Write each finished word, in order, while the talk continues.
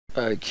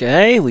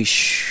Okay, we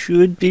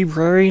should be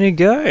raring to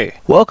go.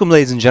 Welcome,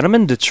 ladies and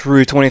gentlemen, the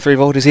True 23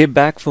 Volt is here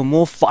back for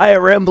more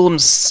Fire Emblem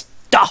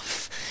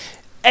stuff.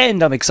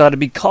 And I'm excited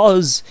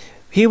because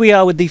here we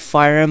are with the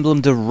Fire Emblem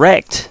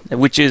Direct,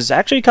 which is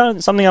actually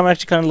something I'm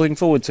actually kind of looking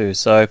forward to.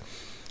 So,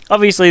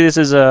 obviously this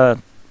is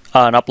an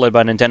upload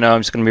by Nintendo.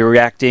 I'm just going to be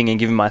reacting and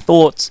giving my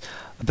thoughts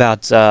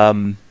about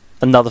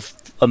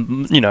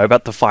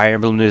about the Fire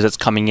Emblem news that's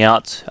coming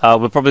out.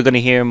 We're probably going to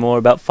hear more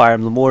about Fire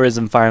Emblem Warriors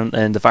and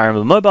the Fire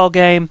Emblem mobile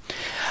game.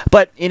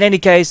 But in any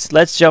case,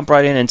 let's jump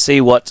right in and see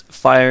what the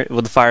Fire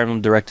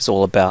Emblem Direct is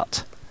all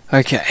about.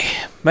 Okay,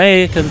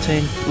 may it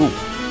contain... Ooh.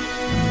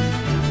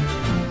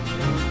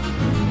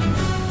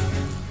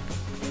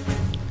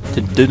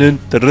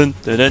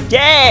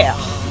 Yeah!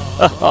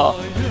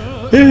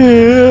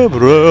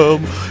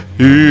 Emblem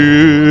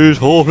is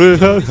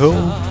always at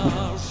home.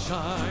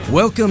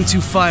 Welcome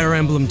to Fire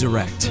Emblem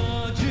Direct,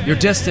 your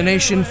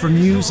destination for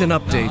news and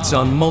updates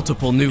on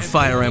multiple new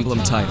Fire Emblem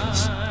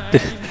titles.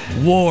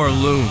 War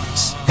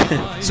looms,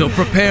 so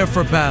prepare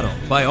for battle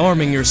by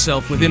arming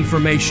yourself with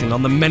information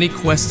on the many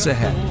quests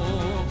ahead.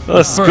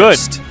 That's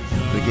First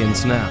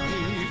begins now.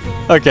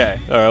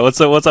 Okay, alright, what's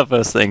our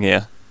first thing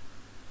here?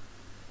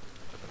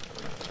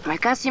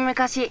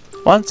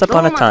 Once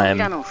upon a time,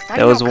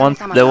 there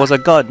was a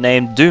god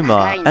named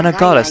Duma and a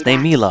goddess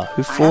named Mila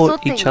who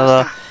fought each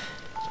other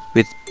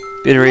with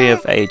bittery of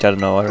age. I don't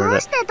know what it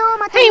is.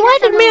 Hey, why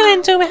did Mila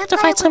and Duma have to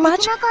fight so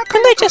much?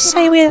 Couldn't they just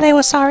say they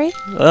were sorry?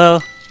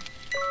 Well,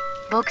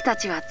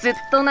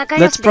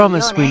 let's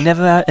promise we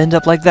never end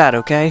up like that,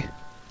 okay?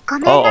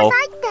 Uh-oh.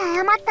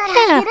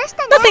 Yeah,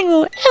 nothing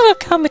will ever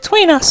come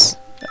between us.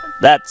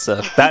 That's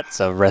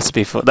a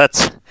recipe for...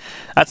 That's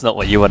not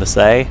what you want to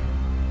say.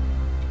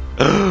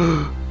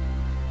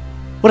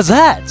 What is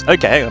that?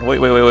 Okay, hang on.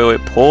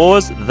 Wait.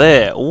 Pause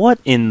there. What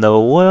in the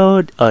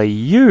world are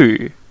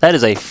you? That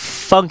is a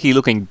funky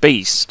looking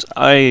beast.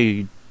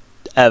 I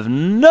have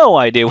no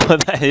idea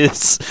what that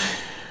is.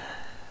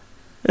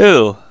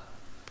 Ew.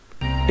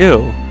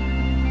 Ew.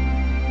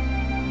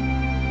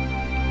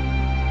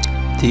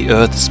 The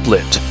earth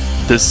split,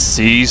 the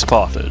seas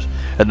parted,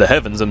 and the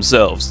heavens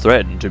themselves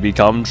threatened to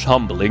become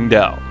tumbling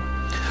down.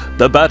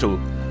 The battle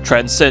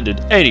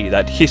transcended any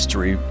that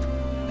history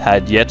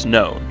had yet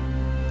known.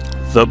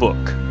 The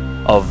Book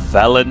of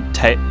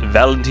Valentine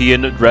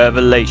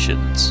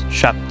Revelations,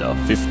 Chapter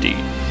 15.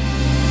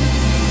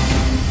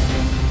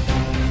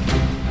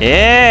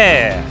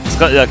 Yeah!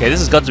 Okay, this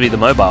has got to be the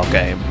mobile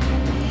game,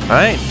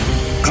 right?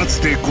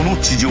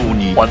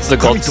 Once the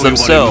gods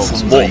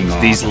themselves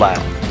walked these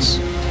lands,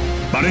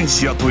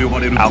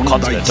 our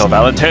continent of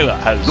Valentela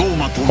has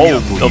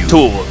hold of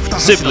two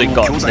sibling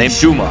gods named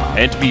Duma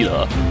and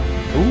Mila.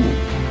 Ooh.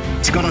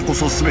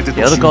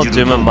 The other god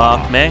Duma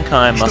marked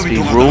mankind must be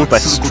ruled by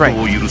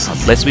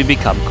strength, lest we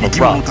become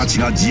corrupt,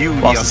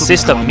 whilst the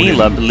sister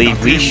Mila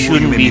believed we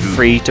shouldn't be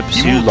free to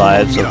pursue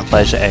lives of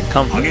pleasure and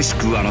comfort.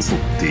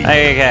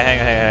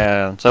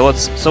 Hang on. So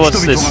what's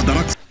this?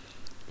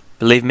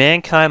 Believe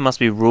mankind must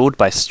be ruled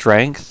by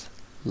strength,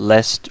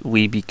 lest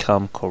we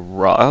become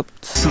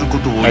corrupt.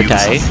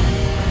 Okay.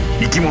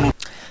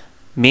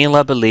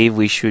 Mila believed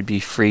we should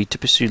be free to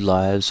pursue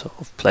lives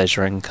of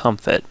pleasure and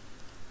comfort.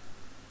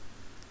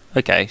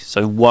 Okay,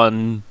 so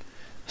one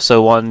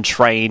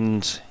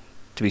trained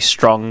to be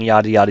strong,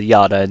 yada yada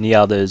yada, and the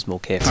other is more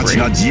carefree.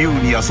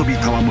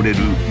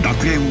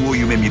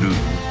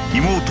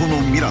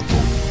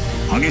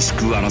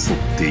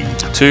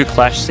 Two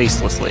clash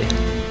ceaselessly.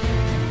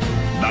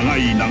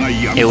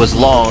 It was a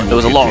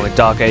long and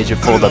dark age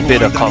before the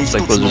bitter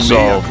conflict was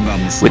resolved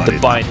with the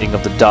binding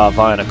of the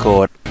Darvine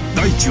Accord.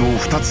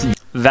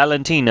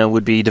 Valentina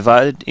would be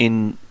divided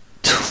in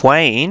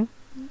twain.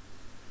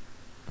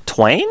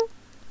 Twain?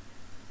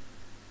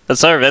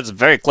 That's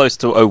very close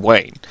to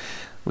Owain,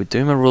 with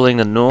Duma ruling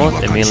the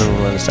north and Mila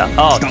ruling the south.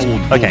 Oh,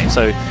 okay.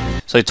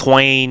 So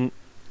Twain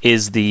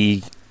is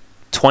the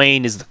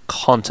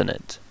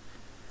continent,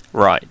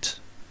 right?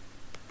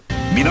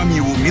 In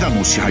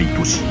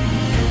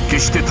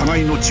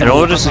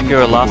order to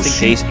secure a lasting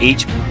peace,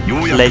 each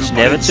pledged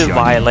never to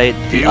violate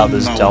the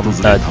other's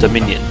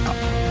dominion.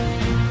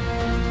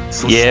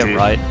 Yeah,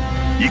 right.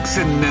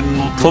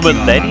 For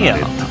millennia.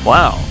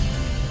 Wow.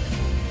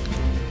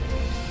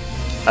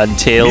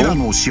 Until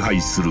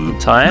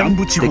time,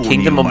 the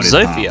kingdom of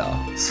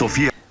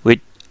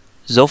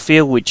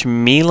Zofia, which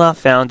Mila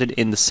founded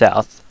in the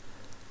south,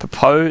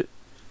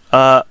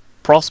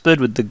 prospered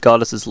with the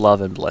goddess's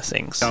love and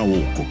blessings.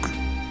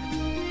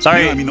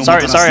 Sorry,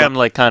 I'm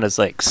like kind of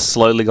like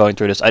slowly going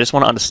through this. I just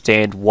want to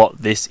understand what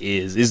this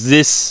is.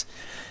 This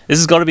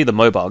has got to be the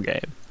mobile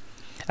game,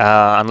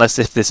 unless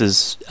this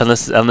is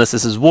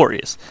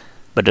Warriors,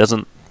 but it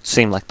doesn't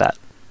seem like that.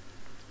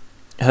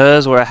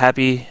 Hers were a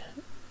happy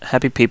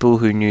people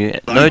who knew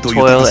no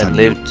toil and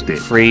lived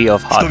free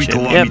of hardship.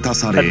 Yep,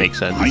 that makes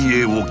sense.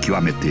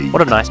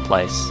 What a nice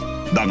place.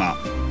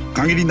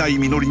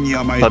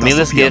 But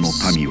Mila's gifts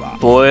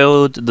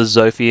spoiled the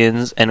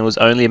Zophians, and it was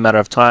only a matter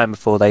of time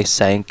before they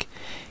sank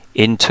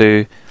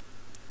into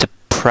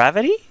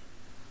depravity?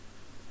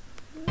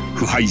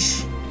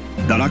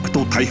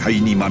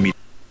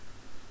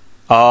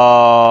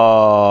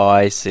 Oh,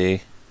 I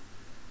see.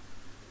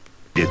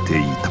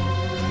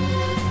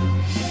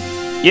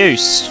 You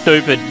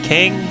stupid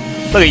king!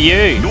 Look at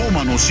you!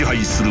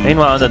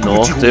 Meanwhile, in the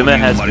north, Duma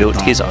has built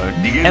his own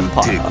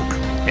empire.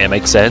 Yeah,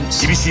 makes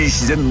sense.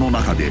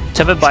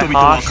 Tempered by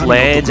harsh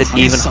lands and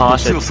even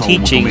harsher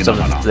teachings of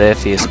their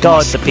fierce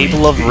gods, the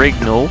people of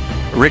Rigel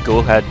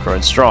had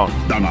grown strong.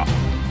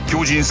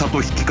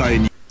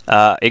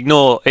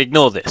 Ignore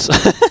this.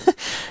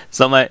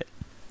 So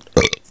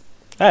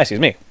excuse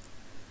me.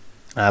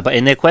 But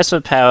in their quest for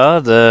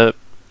power, the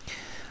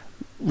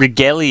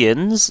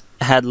Rigelians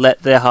had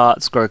let their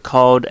hearts grow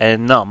cold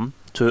and numb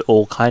to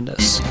all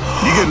kindness.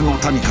 Oh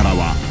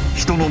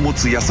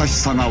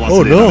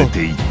no!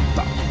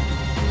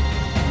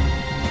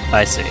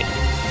 I see.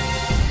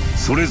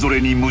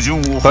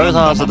 Both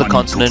halves of the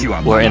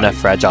continent were in a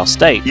fragile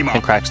state,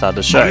 and cracks started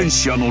to show.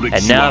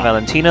 And now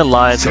Valentina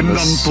lies on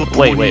this...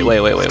 Wait.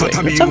 Let's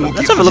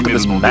have a look at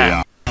this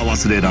map.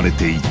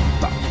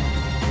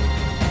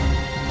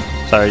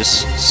 Sorry,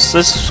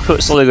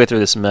 let's slowly go through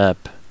this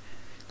map.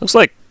 Looks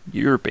like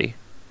Europe-y.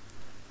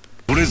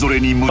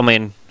 I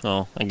mean,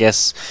 well, I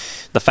guess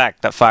the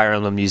fact that Fire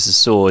Emblem uses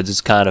swords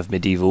is kind of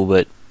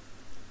medieval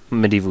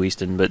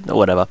Eastern, but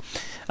whatever.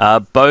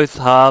 Both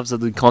halves of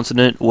the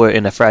continent were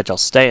in a fragile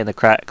state and the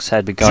cracks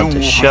had begun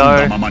to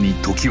show.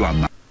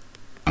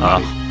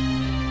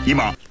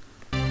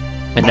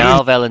 And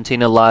now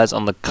Valentina lies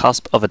on the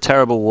cusp of a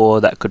terrible war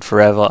that could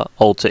forever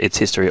alter its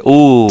history.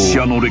 Ooh!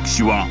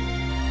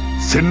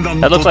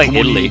 That looks like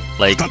Italy,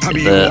 like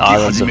the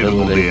islands of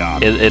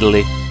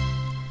Italy.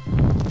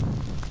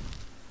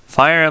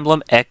 Fire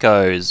Emblem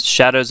Echoes,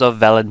 Shadows of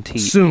Valentia.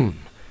 Soon,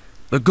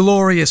 the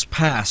glorious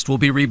past will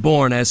be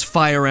reborn as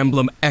Fire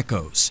Emblem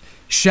Echoes,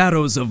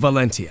 Shadows of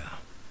Valentia.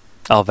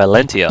 Oh,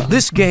 Valentia.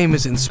 This game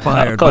is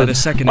inspired by the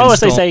second installment. Oh,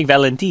 was they saying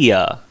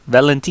Valentia?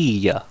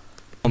 Valentia.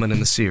 In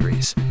the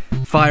series,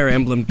 Fire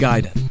Emblem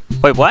Gaiden.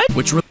 Wait, what?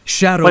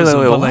 Shadows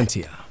of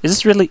Valentia. Is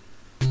this really...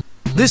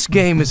 This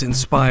game is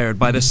inspired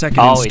by the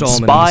second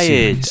installment in the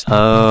series,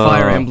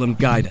 Fire Emblem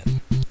Gaiden,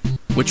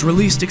 which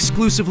released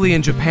exclusively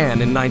in Japan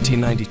in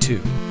 1992.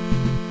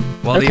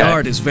 While the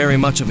art is very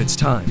much of its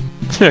time,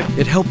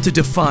 it helped to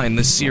define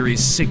the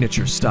series'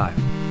 signature style.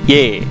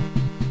 Yeah.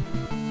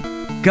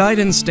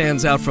 Gaiden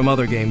stands out from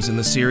other games in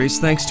the series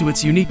thanks to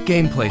its unique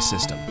gameplay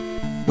system,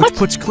 which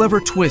puts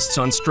clever twists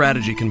on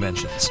strategy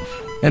conventions,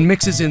 and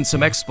mixes in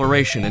some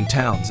exploration in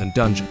towns and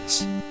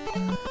dungeons.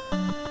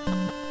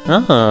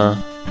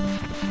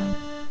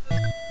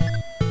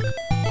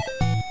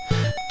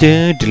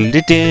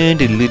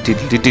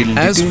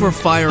 As for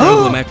Fire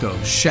Emblem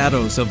Echoes,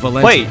 Shadows of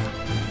Valentia,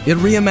 it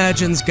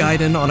reimagines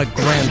Gaiden on a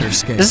grander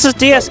scale. This is a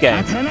DS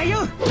game.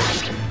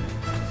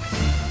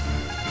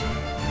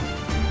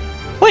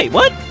 Wait,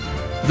 what?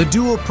 The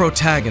dual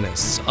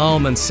protagonists,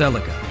 Alm and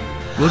Celica,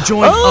 will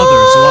join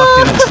others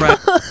locked in a trap.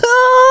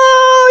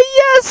 Oh,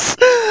 yes!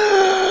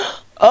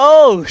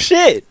 Oh,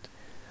 shit!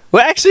 We're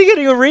actually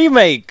getting a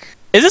remake.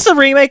 Is this a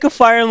remake of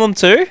Fire Emblem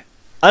 2?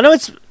 I know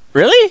it's...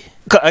 Really?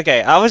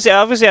 Okay, obviously I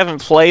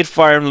haven't played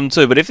Fire Emblem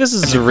 2, but if this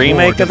is a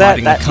remake of that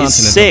is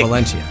sick.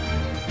 Valentia,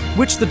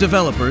 which the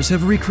developers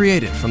have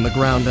recreated from the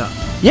ground up.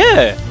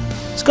 Yeah,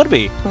 it's gotta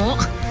be.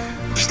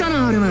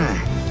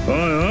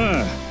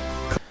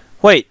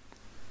 Wait,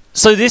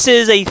 so this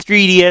is a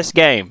 3DS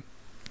game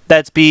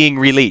that's being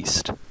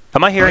released.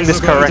 Am I hearing this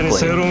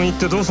correctly?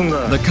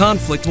 The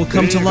conflict will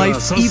come to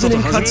life even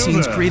in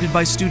cutscenes created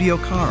by Studio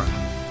Kara.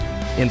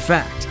 In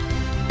fact,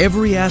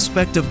 every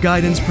aspect of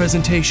Gaiden's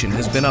presentation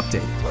has been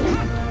updated.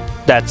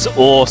 That's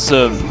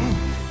awesome.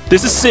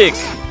 This is sick.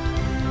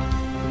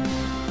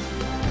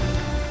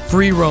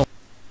 Free roam.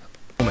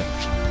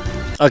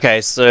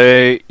 Okay,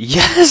 so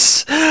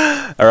yes.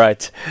 All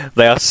right,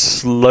 they are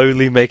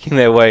slowly making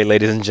their way,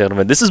 ladies and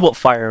gentlemen. This is what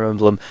Fire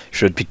Emblem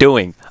should be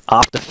doing.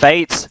 After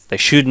Fates, they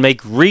should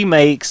make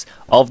remakes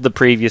of the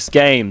previous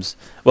games.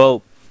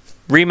 Well,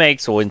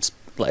 remakes or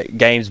like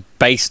games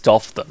based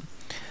off them.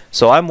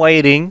 So I'm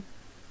waiting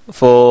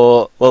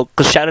for, well,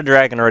 because Shadow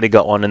Dragon already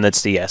got one and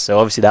that's DS, so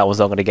obviously that one's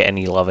not going to get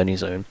any love any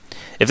soon.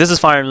 If this is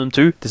Fire Emblem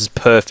 2, this is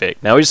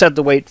perfect. Now we just have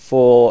to wait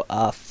for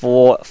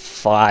 4,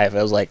 5.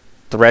 It was like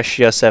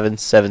Thresher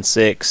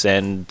 776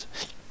 and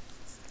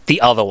the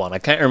other one. I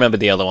can't remember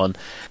the other one.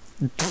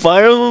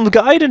 Fire Emblem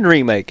Gaiden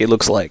remake, it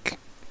looks like.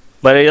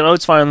 But you know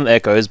it's Fire Emblem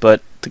Echoes,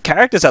 but the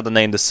characters have the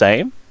name the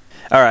same.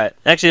 All right,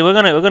 actually we're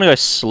gonna go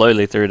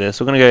slowly through this.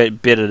 We're gonna go a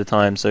bit at a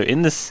time. So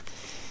in this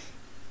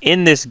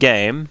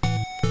game.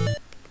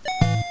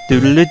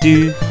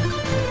 Doodle-doo.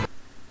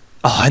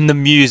 Oh, and the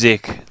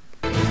music.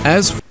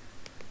 As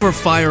for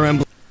Fire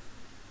Emblem...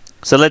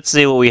 So let's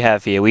see what we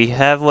have here. We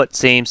have what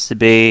seems to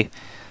be...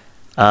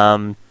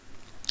 our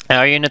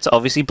units are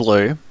obviously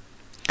blue.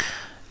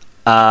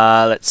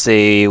 Let's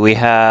see. We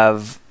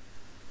have...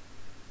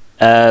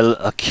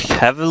 a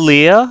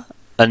cavalier,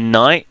 a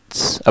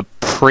knight, a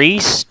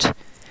priest,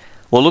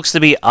 what looks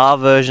to be our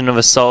version of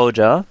a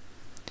soldier,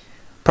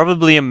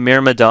 Probably a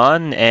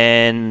Myrmidon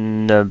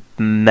and a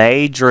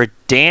mage or a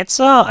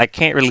dancer. I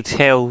can't really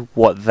tell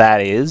what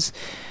that is.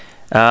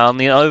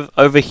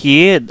 Over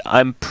here,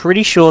 I'm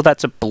pretty sure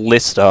that's a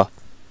ballista.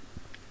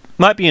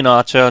 Might be an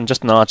archer, and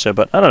just an archer,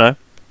 but I don't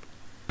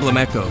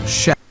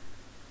know.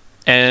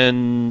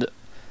 And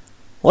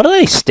what are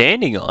they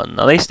standing on?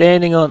 Are they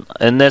standing on?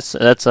 And that's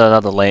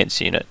another lance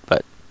unit,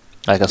 but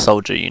like a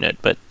soldier unit.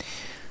 But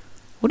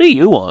what are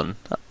you on?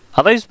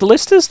 Are those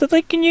ballistas that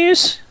they can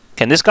use?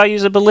 Can this guy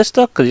use a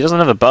ballista? Because he doesn't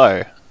have a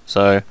bow.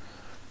 So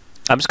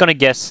I'm just gonna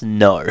guess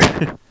no.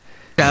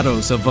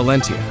 Shadows of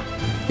Valentia.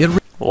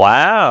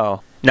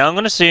 Wow. Now I'm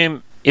gonna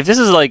assume if this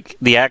is like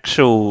the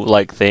actual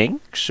like thing.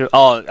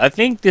 Oh, I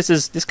think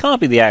this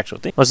can't be the actual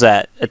thing. What's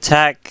that?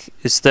 Attack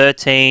is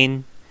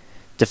 13.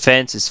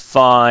 Defense is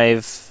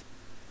 5.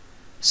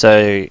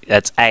 So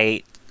that's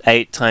 8.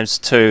 8 times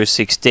 2 is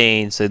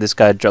 16. So this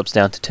guy drops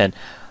down to 10.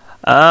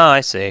 Ah,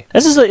 I see.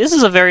 This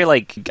is a very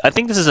like I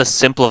think this is a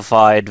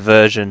simplified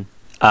version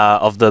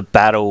of the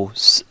battle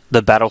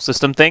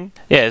system thing.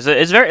 Yeah,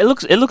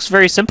 it looks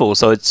very simple.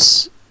 So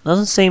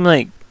doesn't seem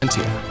like.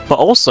 But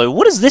also,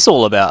 what is this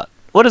all about?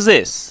 What is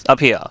this up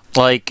here?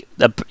 Like,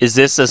 is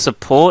this a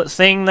support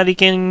thing that he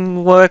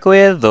can work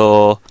with,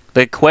 or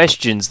the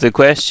questions?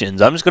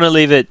 I'm just gonna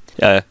leave it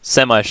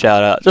semi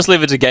shout out. Just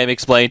leave it to Game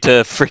Explain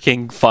to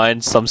freaking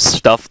find some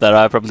stuff that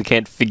I probably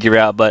can't figure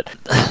out. But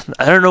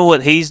I don't know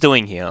what he's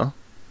doing here,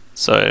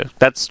 so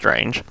that's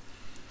strange.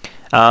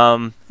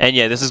 And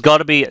yeah, this is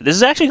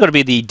actually got to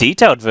be the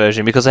detailed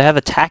version because they have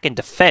attack and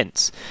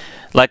defense.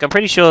 Like, I'm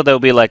pretty sure there'll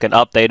be like an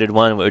updated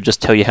one where it would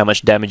just tell you how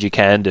much damage you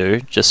can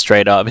do, just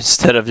straight up,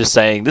 instead of just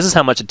saying, this is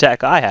how much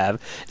attack I have,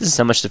 this is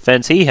how much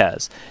defense he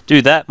has.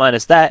 Do that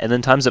minus that, and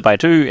then times it by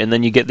 2, and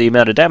then you get the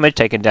amount of damage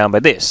taken down by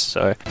this,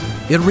 so...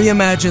 It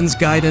reimagines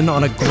Gaiden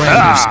on a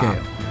grander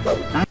scale.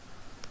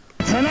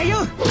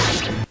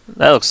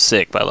 That looks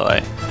sick, by the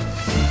way.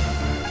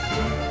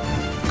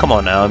 Come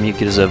on now, you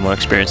deserve more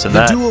experience than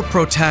that. The dual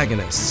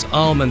protagonists,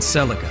 Alm and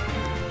Celica.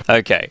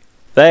 Okay.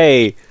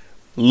 They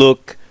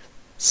look...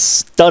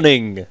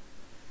 stunning.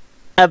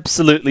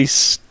 Absolutely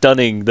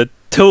stunning. The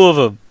two of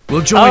them.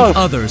 Will join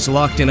others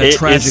locked in a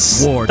tragic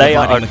war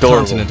dividing the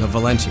continent of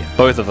Valentia.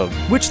 Both of them.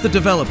 Which the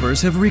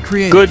developers have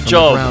recreated. Good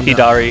job,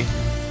 Hidari.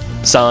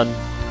 Son.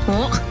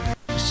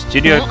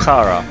 Studio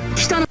Kara.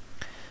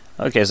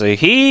 Okay, so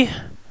he...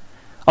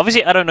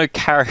 Obviously, I don't know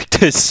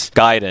characters,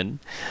 Gaiden.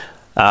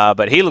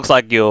 But he looks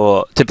like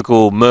your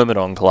typical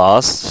Myrmidon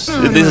class.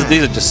 These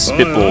are just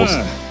spitballs.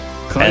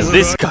 And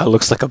this guy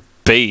looks like a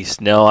beast.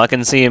 Now I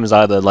can see him as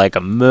either like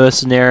a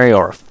mercenary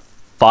or a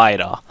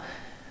fighter.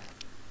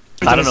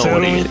 I don't know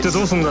what he is.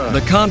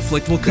 The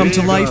conflict will come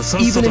to life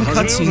even in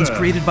cutscenes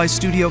created by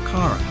Studio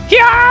Kara.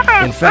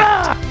 Yeah! In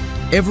fact,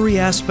 every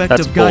aspect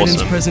of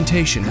Gaiden's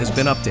presentation has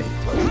been updated.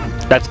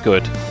 That's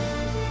good.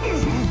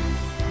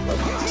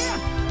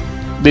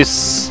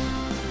 This...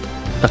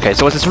 Okay,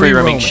 so what's this free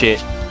roaming shit?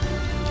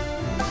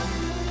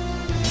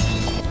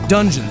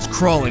 Dungeons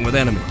crawling with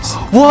enemies.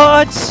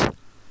 What?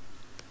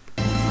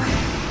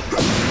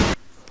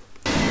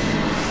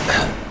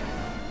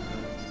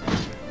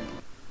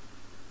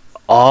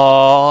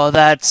 Oh,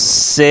 that's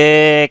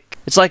sick.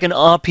 It's like an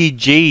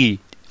RPG.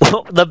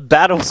 The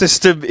battle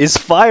system is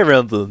Fire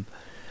Emblem.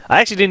 I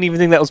actually didn't even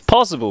think that was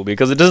possible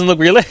because it doesn't look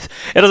realistic.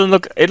 It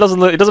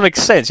doesn't make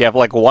sense. You have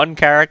like one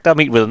character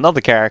meet with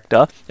another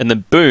character and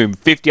then boom,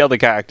 50 other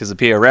characters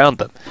appear around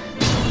them.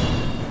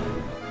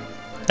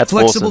 That's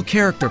flexible awesome.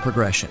 Character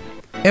progression.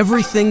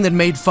 Everything that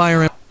made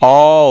Fire Emblem.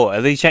 Oh, are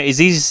they is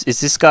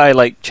this guy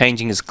like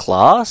changing his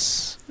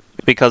class?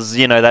 Because,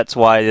 you know, that's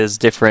why there's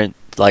different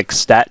like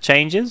stat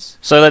changes.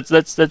 So let's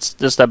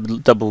just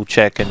double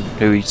check and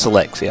who he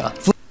selects here.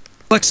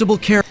 Flexible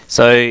character.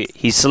 So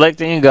he's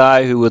selecting a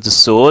guy who with a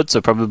sword, so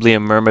probably a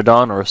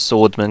Myrmidon or a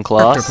swordsman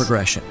class. Character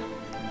progression.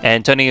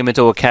 And turning him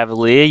into a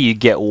cavalier, you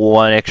get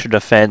 1 extra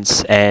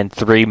defense and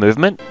 3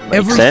 movement. Makes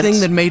Everything sense.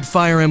 that made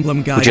Fire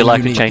Emblem Gaiden. Would you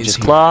like to change his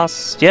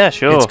class? Yeah,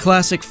 sure. It's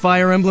classic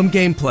Fire Emblem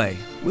gameplay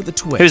with a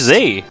twist. Who's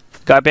he?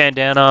 Guy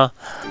bandana.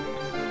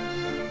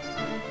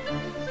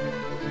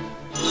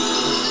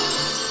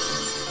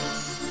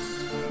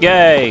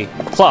 Yay!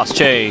 Class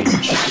change!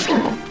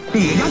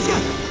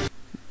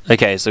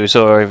 Okay, so we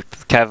saw a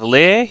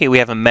Cavalier. Here we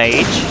have a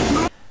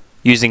Mage.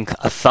 Using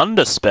a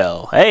Thunder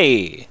spell.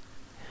 Hey!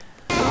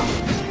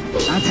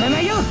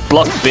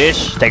 Block,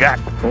 bish. Take that!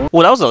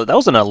 Oh, that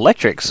was an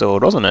electric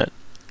sword, wasn't it?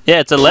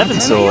 Yeah, it's a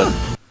Levin sword.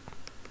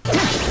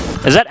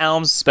 Is that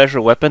Alm's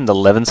special weapon, the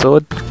Levin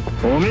sword?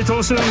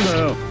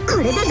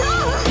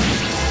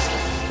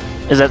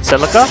 Is that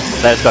Celica?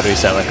 That's gotta be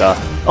Celica.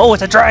 Oh,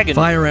 it's a dragon!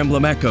 Fire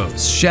Emblem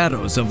Echoes,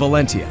 Shadows of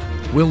Valentia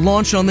will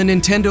launch on the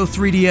Nintendo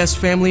 3DS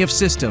family of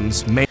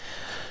systems.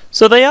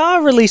 So they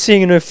are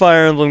releasing a new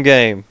Fire Emblem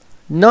game.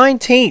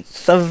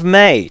 19th of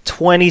May,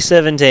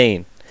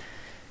 2017.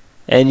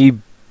 And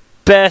you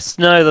best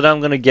know that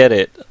I'm gonna get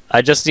it.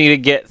 I just need to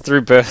get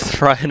through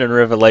Birthright and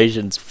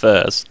Revelations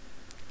first.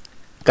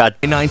 God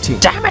 19.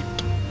 Damn it!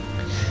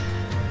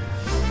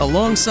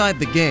 Alongside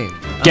the game.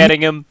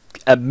 Getting him.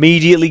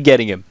 Immediately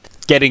getting him.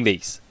 Getting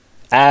these.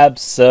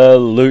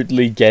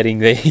 Absolutely getting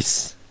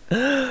these.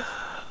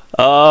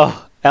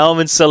 Oh,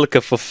 Almond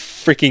Celica for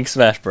freaking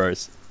Smash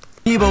Bros.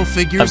 Amiibo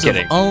figures of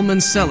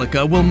Almond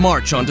Celica will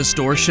march onto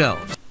store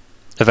shelves.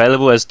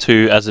 Available as a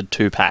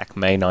 2-pack,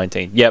 May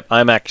 19th. Yep,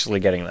 I'm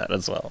actually getting that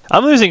as well.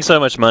 I'm losing so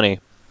much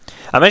money.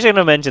 I'm actually going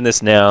to mention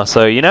this now.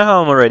 So, you know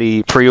how I'm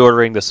already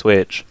pre-ordering the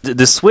Switch?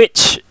 The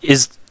Switch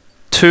is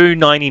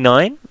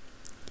 $299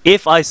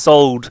 if I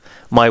sold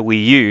my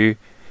Wii U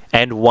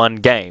and one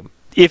game.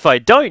 If I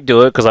don't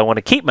do it because I want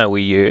to keep my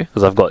Wii U,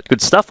 because I've got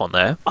good stuff on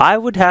there, I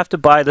would have to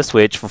buy the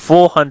Switch for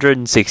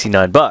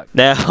 $469.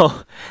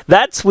 Now,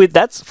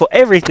 that's for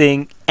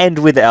everything and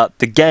without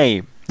the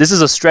game. This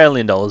is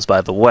Australian dollars,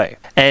 by the way.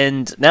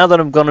 And now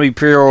that I'm going to be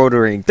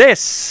pre-ordering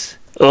this,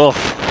 oh,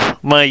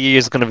 my year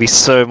is going to be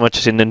so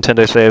much in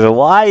Nintendo's favor.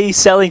 Why are you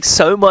selling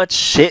so much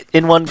shit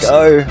in one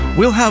go?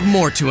 We'll have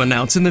more to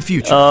announce in the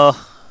future.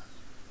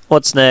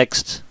 What's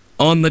next?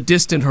 On the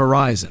distant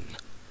horizon,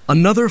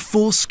 another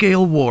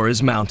full-scale war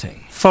is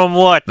mounting. From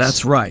what?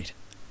 That's right.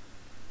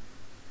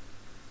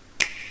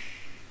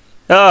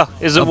 Oh,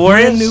 is it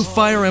Warriors? A brand new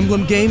Fire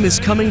Emblem game is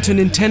coming to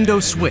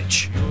Nintendo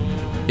Switch.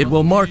 It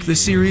will mark the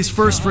series'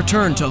 first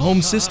return to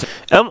home system.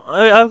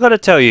 I've got to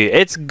tell you,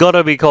 it's got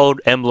to be called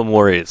Emblem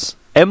Warriors.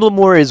 Emblem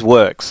Warriors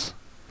works.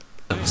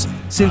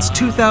 Since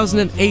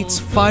 2008's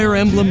Fire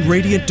Emblem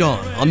Radiant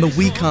Dawn on the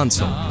Wii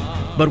console.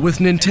 But with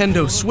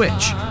Nintendo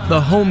Switch, the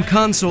home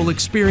console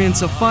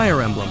experience of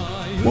Fire Emblem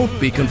won't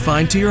be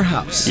confined to your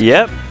house.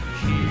 Yep.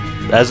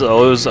 As it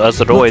always is.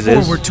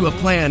 Look forward to a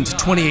planned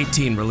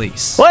 2018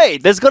 release.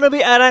 Wait, there's going to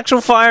be an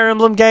actual Fire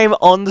Emblem game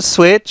on the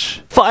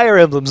Switch? Fire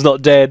Emblem's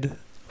not dead.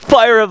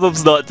 Fire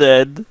Emblem's not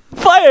dead.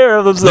 Fire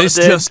Emblem's not dead. This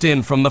just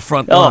in from the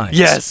front lines. Oh,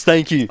 yes,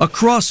 thank you. A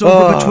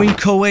crossover between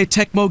Koei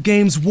Tecmo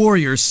Games'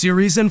 Warriors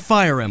series and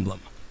Fire Emblem.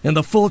 And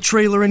the full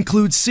trailer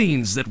includes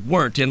scenes that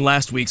weren't in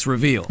last week's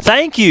reveal.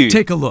 Thank you.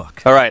 Take a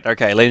look. All right,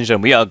 okay, ladies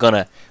and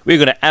gentlemen, we're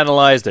gonna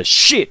analyze the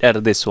shit out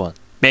of this one.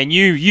 Man,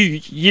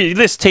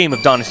 this team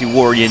of Dynasty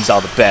Warriors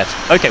are the best.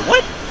 Okay,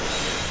 what?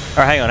 All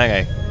right, hang on,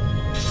 okay.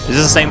 This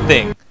is the same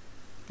thing.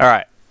 All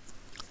right,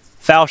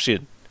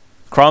 Falchion,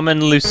 Chrom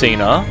and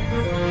Lucina.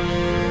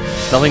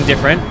 Nothing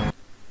different.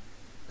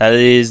 That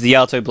is the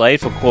Alto Blade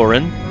for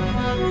Corrin.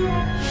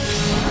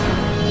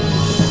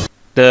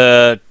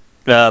 The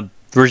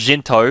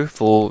Reginto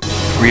for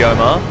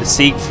Ryoma, the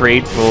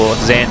Siegfried for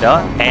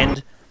Xander,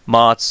 and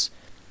Marth's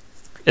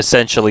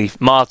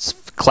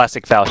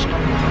classic Falchion.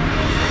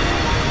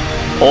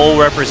 All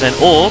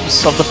represent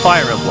orbs of the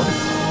Fire Emblem.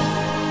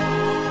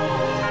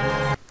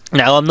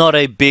 Now, I'm not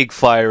a big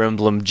Fire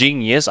Emblem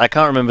genius. I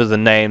can't remember the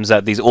names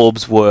that these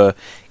orbs were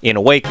in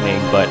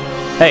Awakening, but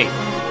hey,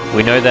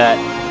 we know that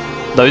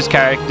those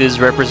characters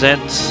are going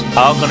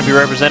to be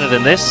represented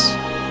in this.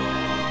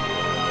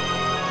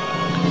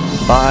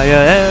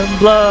 Fire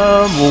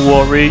Emblem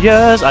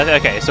Warriors.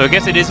 Okay, so I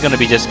guess it is going to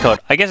be just called.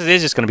 I guess it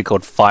is just going to be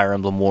called Fire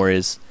Emblem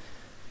Warriors.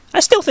 I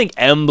still think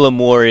Emblem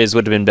Warriors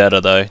would have been better,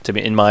 though,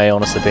 in my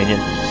honest opinion.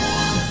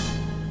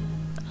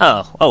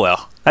 Oh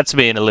well. That's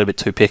being a little bit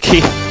too picky.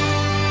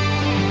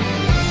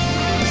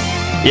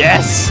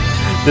 Yes!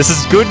 This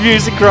is good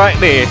music right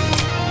there.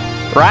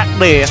 Right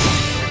there.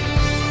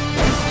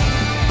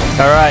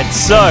 Alright,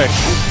 so...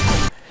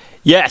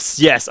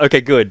 Yes,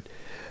 okay, good.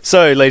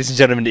 So, ladies and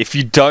gentlemen, if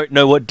you don't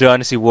know what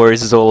Dynasty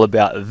Warriors is all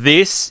about,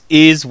 this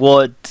is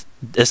what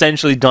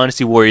essentially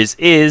Dynasty Warriors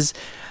is.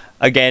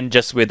 Again,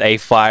 just with a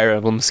Fire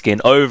Emblem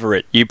skin over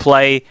it. You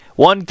play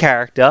one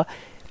character,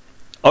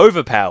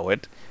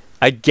 overpowered,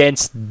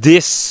 against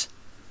this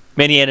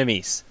many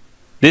enemies.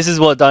 This is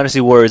what Dynasty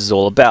Warriors is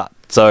all about.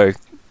 So,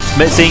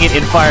 seeing it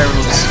in Fire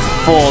Emblem's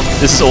form,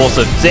 this is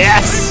awesome.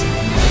 Yes!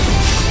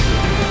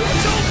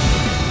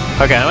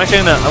 Okay, I'm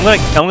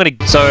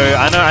gonna. So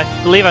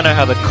I believe I know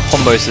how the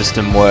combo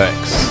system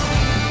works.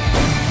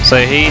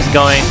 So he's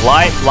going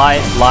light,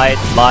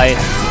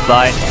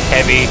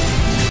 heavy.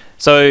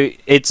 So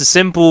it's a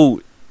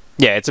simple,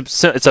 yeah.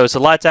 It's a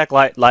light attack,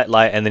 light,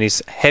 and then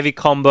he's heavy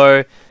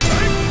combo,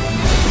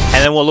 and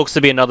then what looks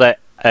to be another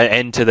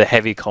end to the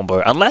heavy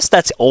combo. Unless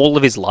that's all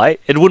of his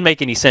light, it wouldn't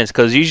make any sense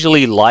because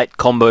usually light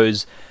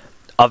combos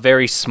are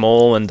very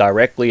small and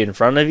directly in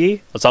front of you,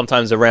 or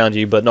sometimes around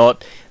you, but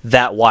not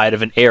that wide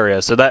of an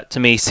area. So that to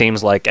me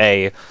seems like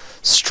a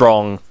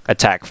strong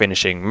attack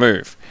finishing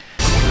move.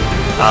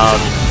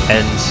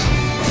 And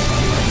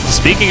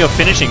speaking of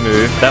finishing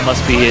move, that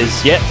must be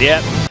his.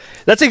 Yeah.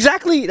 That's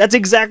exactly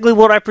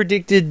what I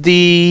predicted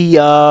the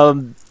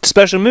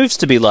special moves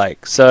to be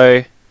like.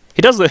 So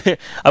he does look.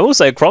 I will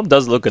say, Chrom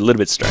does look a little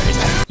bit strange.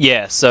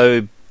 Yeah.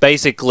 So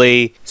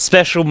basically,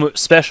 special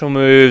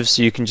moves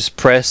you can just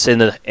press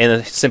in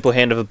a simple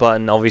hand of a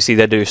button. Obviously,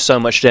 they do so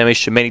much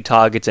damage to many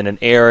targets in an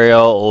area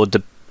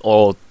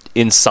or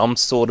in some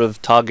sort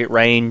of target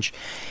range.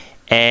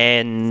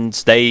 And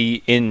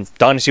they, in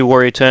Dynasty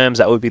Warrior terms,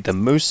 that would be the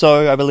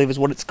Muso, I believe is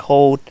what it's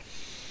called.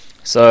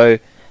 So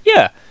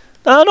yeah,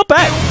 not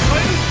bad.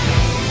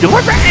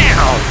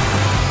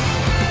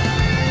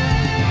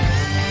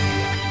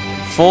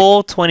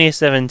 For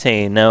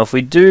 2017. Now, if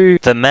we do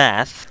the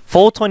math,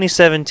 Fall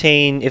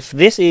 2017, if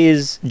this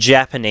is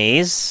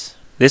Japanese,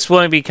 this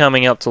won't be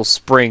coming up till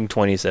spring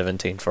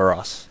 2017 for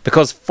us.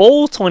 Because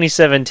fall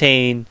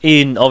 2017,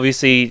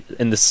 obviously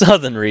in the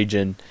southern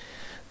region,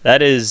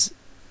 that is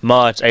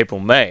March, April,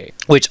 May.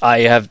 Which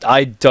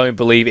I don't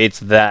believe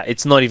it's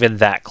not even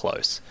that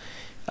close.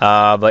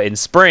 But in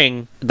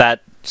spring, that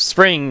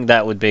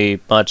would be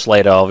much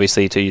later,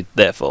 obviously, to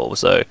their fall.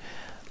 So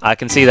I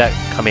can see that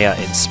coming out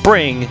in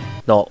spring,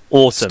 not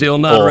autumn. Still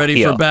not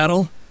ready for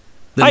battle?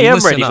 Then I am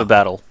ready for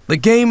battle. The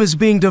game is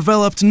being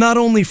developed not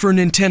only for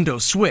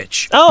Nintendo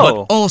Switch,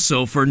 but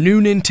also for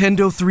new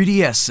Nintendo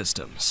 3DS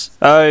systems.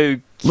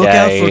 Okay. Look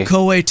out for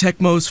Koei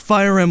Tecmo's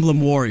Fire Emblem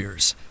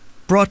Warriors,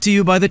 brought to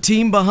you by the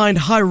team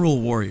behind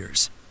Hyrule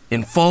Warriors,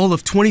 in fall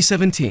of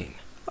 2017.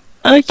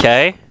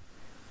 Okay.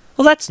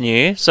 Well, that's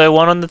new. So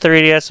one on the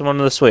 3DS and one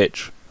on the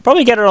Switch.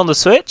 Probably get it on the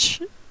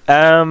Switch,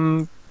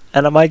 and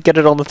I might get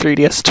it on the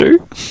 3DS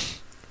too.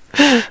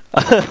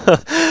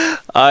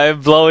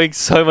 I'm blowing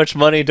so much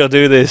money to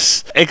do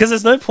this because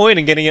there's no point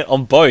in getting it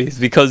on both,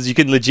 because you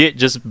can legit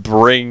just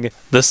bring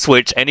the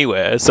Switch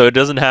anywhere, so it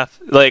doesn't have,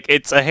 like,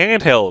 it's a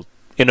handheld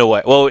in a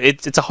way. Well,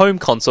 it's a home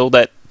console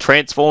that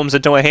transforms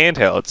into a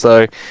handheld,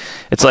 so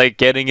it's like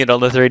getting it on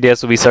the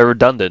 3DS would be so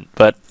redundant.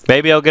 But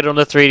maybe I'll get it on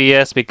the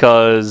 3DS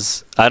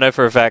because I know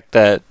for a fact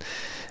that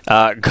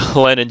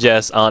Glenn and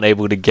Jess aren't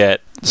able to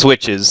get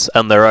Switches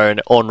on their own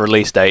on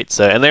release date,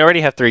 so, and they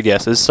already have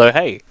 3DSs, so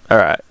hey,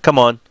 alright, come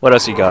on, what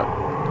else you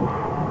got?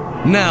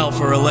 Now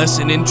for a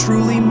lesson in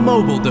truly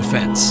mobile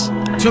defense.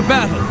 To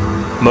battle!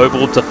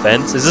 Mobile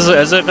defense? Is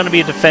it going to be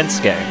a defense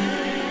game?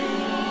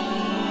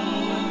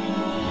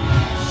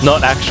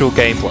 Not actual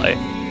gameplay.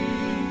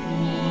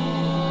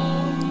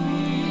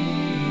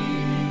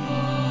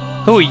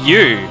 Who are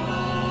you?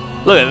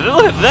 Look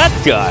at that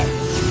guy!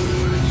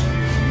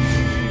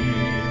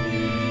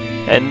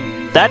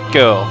 And that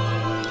girl.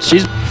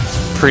 She's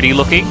pretty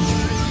looking.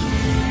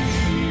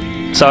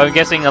 So I'm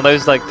guessing, are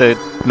those like the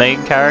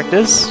main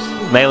characters?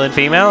 Male and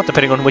female,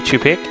 depending on which you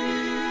pick?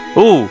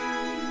 Ooh!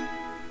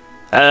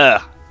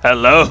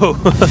 Hello!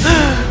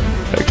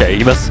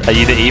 Okay, are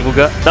you the evil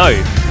guy? No!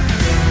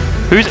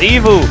 Who's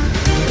evil?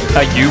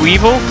 Are you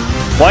evil?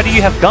 Why do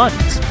you have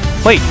guns?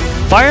 Wait,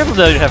 Fire Emblem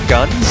don't have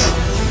guns?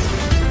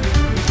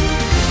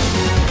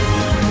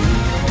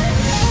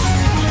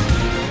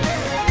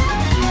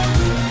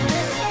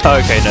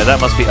 Okay, no, that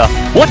must be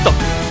what the?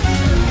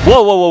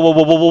 Whoa, whoa, whoa, whoa,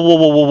 whoa, whoa, whoa,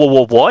 whoa, whoa, whoa,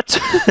 whoa, what?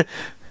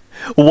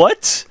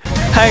 What?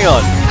 Hang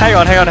on.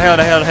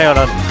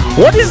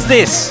 What is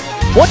this?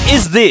 What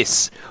is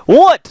this?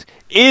 What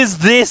is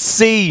this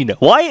scene?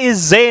 Why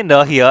is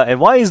Xander here, and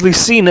why is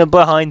Lucina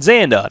behind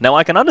Xander? Now,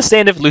 I can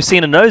understand if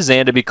Lucina knows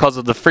Xander because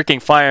of the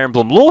freaking Fire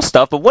Emblem lore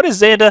stuff, but what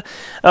is Xander?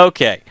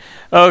 Okay,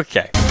 that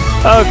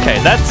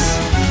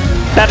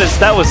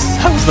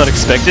was not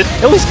expected.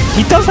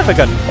 He does have a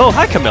gun. Oh,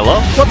 hi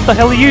Camilla. What the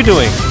hell are you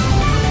doing?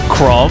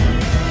 Crom.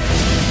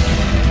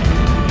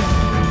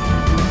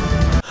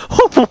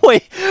 Oh,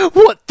 wait,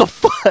 what the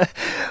fuck?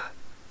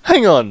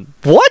 Hang on.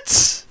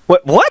 What?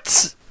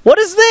 What? What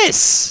is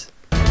this?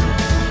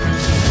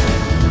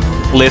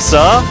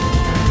 Lissa,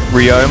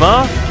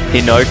 Ryoma,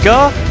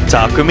 Hinoka,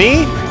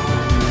 Takumi,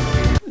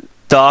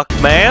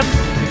 Darkman.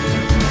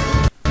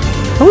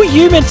 Who are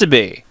you meant to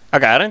be?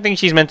 Okay, I don't think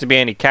she's meant to be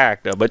any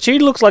character, but she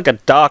looks like a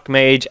Dark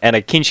Mage and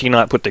a Kinshi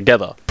Knight put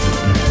together.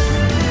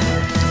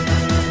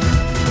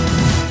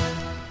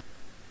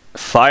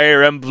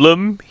 Fire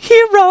Emblem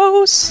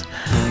Heroes!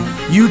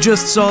 You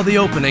just saw the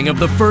opening of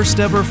the first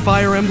ever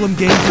Fire Emblem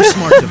game for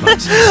smart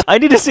devices. I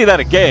need to see that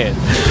again.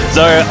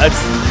 So,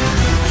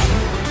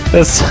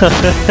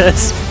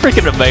 that's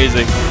freaking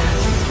amazing.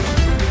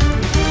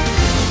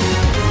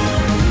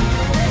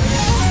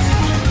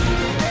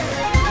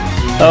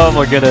 Oh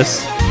my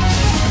goodness.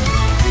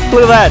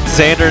 Look at that,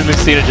 Xander and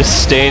Lucina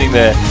just standing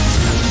there.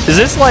 Is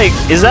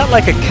that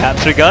like a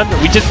capture gun?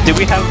 Did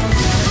we have,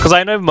 because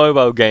I know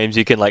mobile games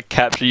you can like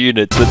capture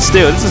units, but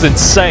still, this is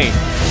insane.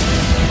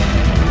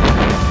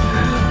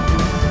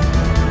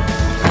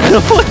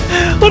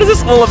 What is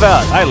this all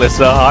about? Hi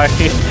Lissa, hi.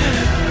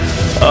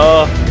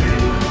 Oh,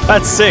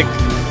 that's sick.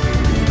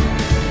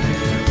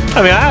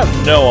 I mean, I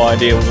have no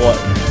idea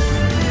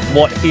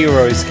what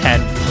heroes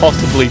can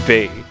possibly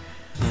be.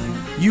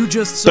 You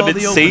just saw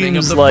the opening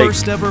of the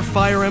first ever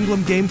Fire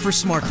Emblem game for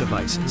smart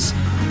devices.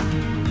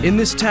 In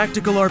this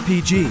tactical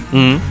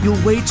RPG,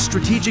 you'll wage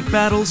strategic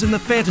battles in the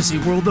fantasy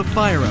world of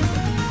Fire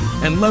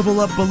Emblem, and level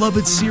up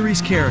beloved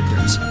series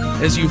characters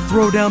as you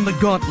throw down the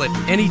gauntlet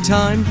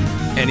anytime,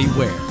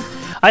 anywhere.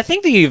 I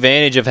think the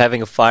advantage of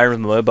having a Fire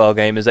Emblem mobile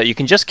game is that you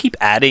can just keep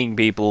adding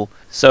people,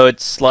 so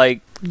it's like,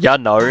 ya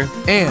know.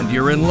 And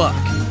you're in luck.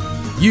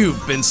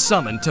 You've been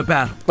summoned to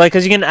battle. Like,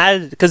 because you can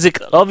add, because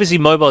obviously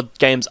mobile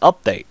games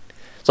update.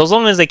 So as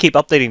long as they keep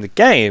updating the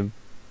game,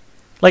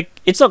 like,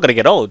 it's not going to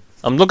get old.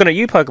 I'm looking at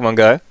you, Pokemon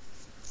Go.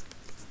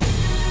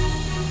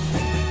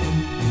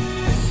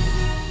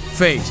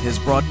 Fate has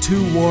brought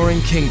two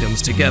warring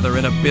kingdoms together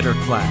in a bitter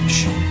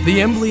clash.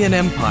 The Emblean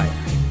Empire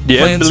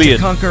plans to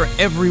conquer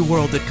every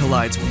world it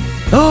collides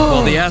with.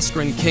 while the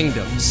Askran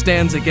Kingdom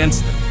stands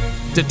against them,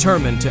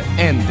 determined to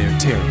end their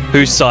tyranny.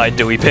 Whose side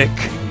do we pick?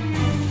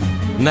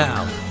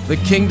 Now, the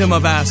Kingdom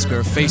of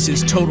Askr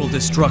faces total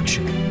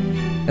destruction.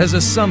 As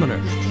a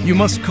summoner, you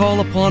must call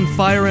upon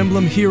Fire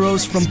Emblem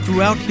heroes from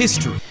throughout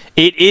history.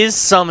 It is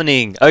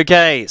summoning.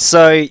 Okay,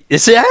 so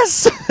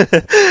yes.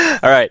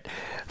 All right.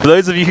 For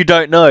those of you who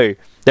don't know,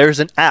 there is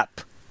an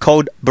app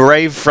called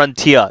Brave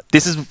Frontier.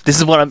 These are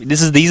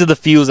the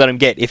feels that I'm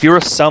getting. If you're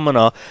a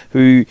summoner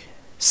who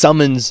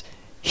summons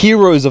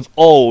heroes of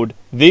old,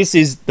 this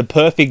is the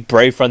perfect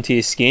Brave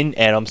Frontier skin,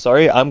 and I'm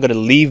sorry, I'm going to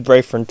leave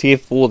Brave Frontier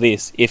for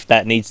this if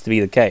that needs to be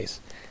the case.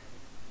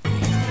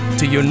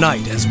 To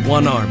unite as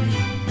one army,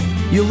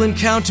 you'll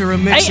encounter a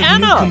mix of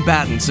new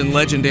combatants and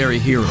legendary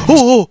heroes.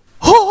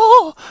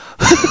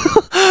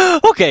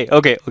 Okay.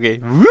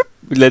 Whoop.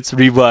 Let's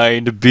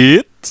rewind a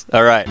bit.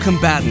 Alright.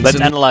 Let's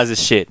analyze this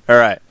shit.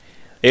 Alright.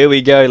 Here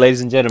we go,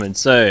 ladies and gentlemen.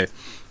 So,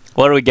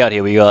 what do we got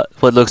here? We got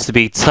what looks to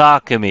be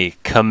Takumi,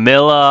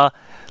 Camilla,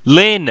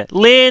 Lynn.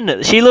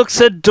 She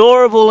looks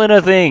adorable in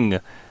a thing.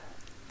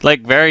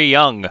 Like, very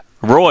young.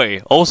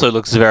 Roy also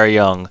looks very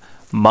young.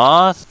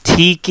 Marth,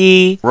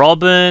 Tiki,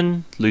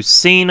 Robin,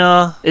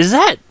 Lucina. Is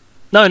that...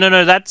 No,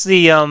 that's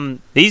the,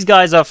 these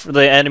guys are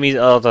the enemies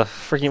of the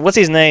freaking... What's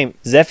his name?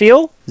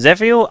 Zephiel?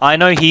 I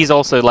know he's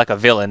also like a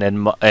villain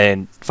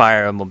in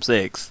Fire Emblem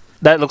 6.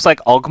 That looks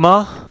like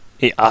Ogma.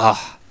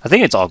 I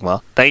think it's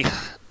Ogma.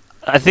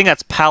 I think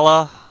that's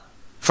Palla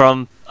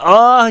from...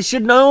 I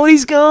should know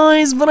these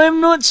guys, but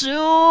I'm not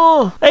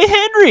sure. Hey,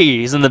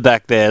 Henry's in the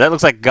back there. That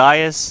looks like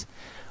Gaius.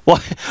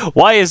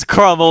 Why is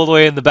Crumb all the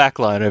way in the back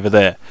line over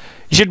there?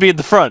 He should be in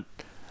the front.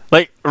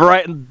 Like,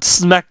 right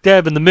smack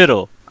dab in the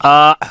middle.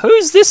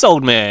 Who's this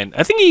old man?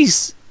 I think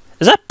he's...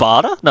 Is that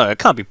Barda? No, it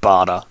can't be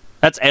Barda.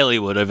 That's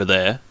Eliwood over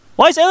there.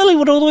 Why is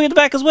Eliwood all the way in the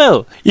back as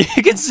well? You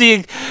can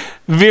see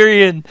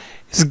Virion,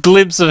 his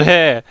glimpse of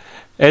hair.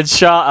 And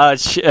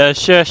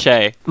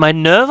Shershay.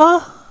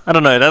 Minerva? I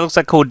don't know, that looks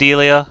like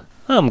Cordelia.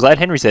 Oh, I'm glad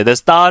Henry said.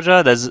 There's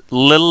Tharja, there's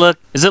Lilith.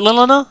 Is it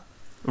Lilina?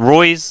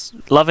 Roy's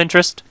love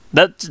interest?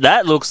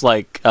 That looks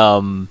like,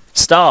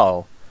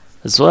 Stahl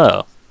as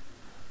well.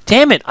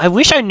 Damn it, I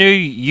wish I knew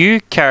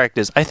you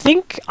characters. I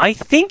think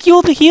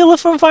you're the healer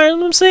from Fire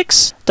Emblem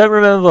 6? I don't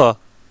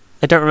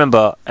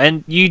remember.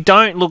 And you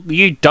don't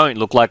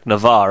look like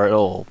Navarre at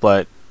all,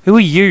 but who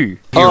are you?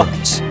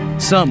 Heroes.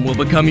 Some will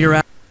become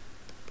your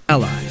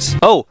allies.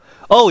 Oh,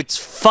 it's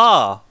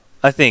Far,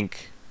 I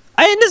think.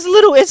 And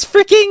it's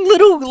freaking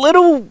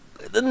little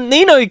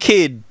Nino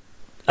kid.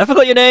 I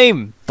forgot your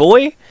name,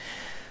 boy.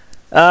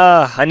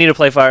 I need to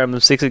play Fire Emblem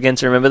 6 again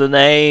to remember the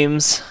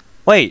names.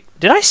 Wait,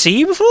 did I see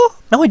you before?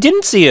 No, I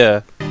didn't see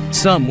her.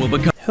 Some will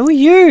become... Who are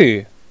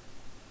you?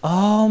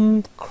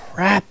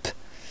 Crap.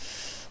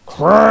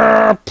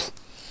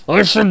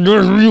 I should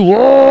know who you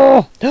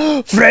are.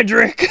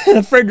 Frederick.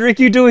 Frederick,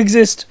 you do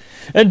exist.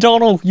 And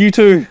Donald, you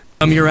too.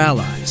 I'm your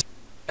allies.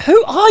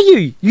 Who are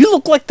you? You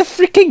look like the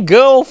freaking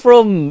girl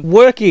from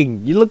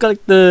Working. You look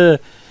like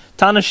the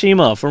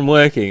Tanashima from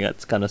Working.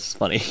 That's kind of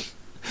funny.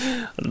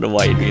 I don't know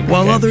why you'd be in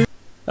that game.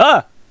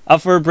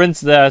 For a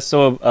prince there I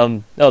saw,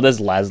 there's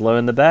Laszlo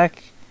in the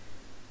back.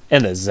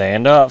 And there's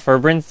Xander. For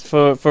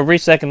a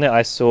brief second there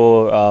I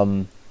saw,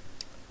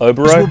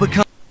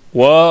 Obero.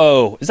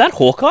 Whoa, is that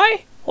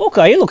Hawkeye?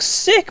 Hawkeye, you look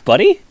sick,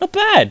 buddy. Not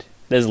bad.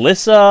 There's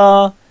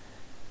Lissa.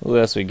 Who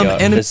else we got?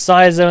 There's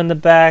Sizo in the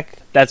back.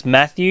 That's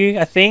Matthew,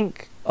 I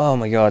think. Oh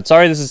my god,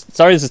 sorry this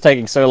is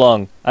taking so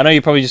long. I know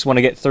you probably just want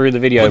to get through the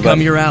video,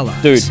 become your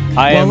allies. Dude,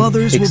 I am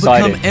others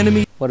excited. Will become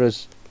enemy what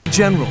is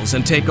generals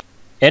and take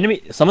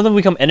some of them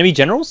become enemy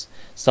generals?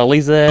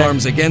 Sully's there.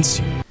 Arms against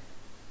you.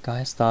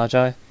 Gaius,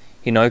 Tharja,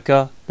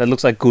 Hinoka. That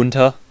looks like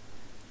Gunta.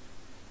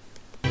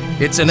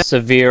 It's an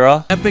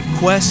Severa. Epic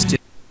quest.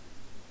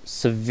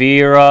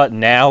 Severa,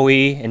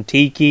 Naui, and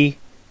Tiki.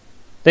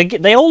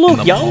 They all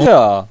look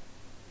younger.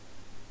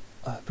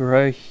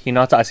 Bro,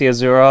 Hinata, I see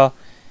Azura,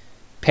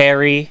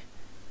 Perry,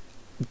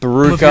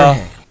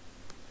 Baruka,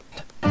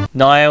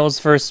 Niles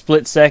for a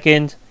split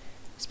second.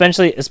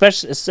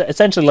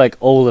 Essentially like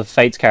all of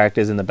Fate's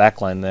characters in the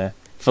backline there.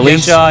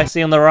 Felicia, I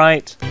see on the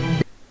right.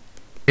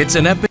 It's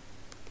an epic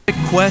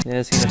quest.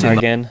 Yes, Hinata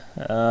again.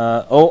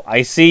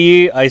 I see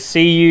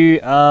you,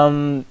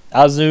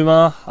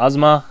 Azuma.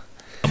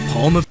 A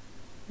palm of...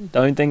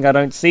 Don't think I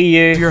don't see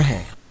you. Your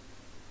hand.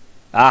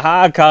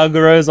 Aha,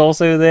 Kaguro's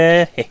also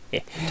there. Look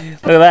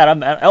at that.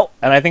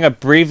 And I think I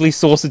bravely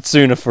saw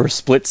Setsuna for a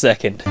split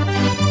second.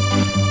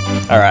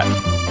 Alright,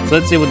 so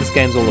let's see what this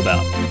game's all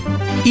about.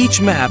 Each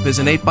map is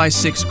an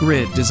 8x6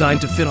 grid designed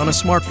to fit on a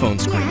smartphone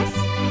screen.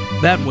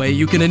 That way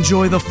you can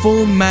enjoy the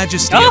full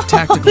majesty of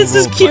tactical this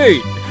is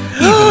cute!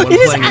 Even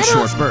when playing in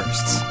short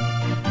bursts.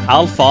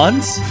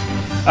 Alphonse?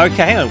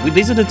 Okay, hang on.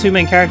 These are the two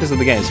main characters of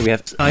the game. So we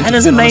have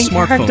Anna's a main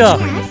character.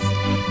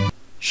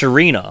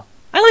 Sharina.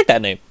 I like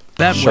that name.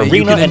 That way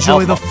you can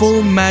enjoy the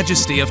full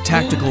majesty of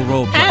tactical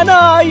roleplay.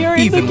 Anna, you're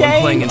in the game.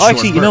 When playing in short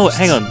actually, you know what?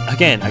 Hang on.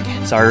 Again.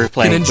 Sorry, we're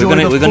playing.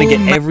 We're gonna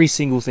get every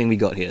single thing we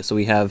got here. So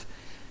we have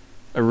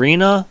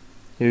Arena,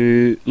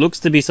 who looks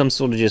to be some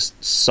sort of just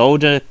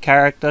soldier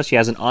character. She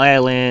has an Ire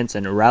Lance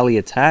and a rally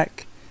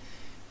attack.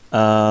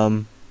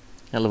 At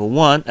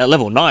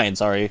level 9,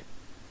 sorry.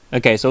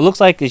 Okay, so it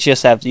looks like you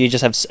just have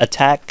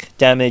attack,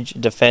 damage,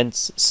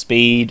 defense,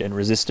 speed, and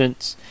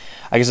resistance.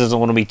 I guess it doesn't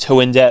want to be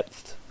too in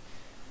depth.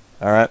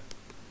 All right.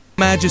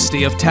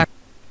 Majesty of tech.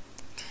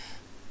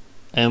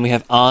 And we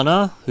have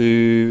Anna,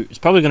 who is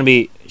probably going to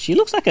be... She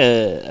looks like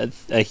a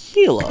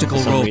healer for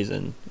some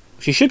reason.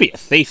 She should be a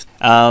thief.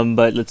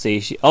 But let's see.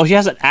 She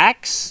has an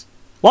axe?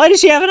 Why does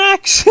she have an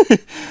axe?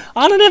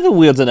 Anna never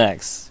wields an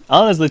axe.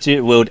 Anna's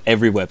legit wield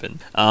every weapon.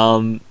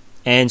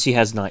 And she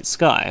has Night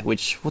Sky,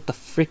 which... What the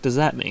frick does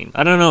that mean?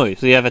 I don't know.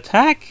 So you have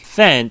attack,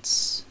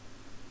 fence,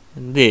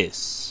 and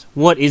this.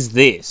 What is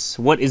this?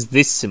 What is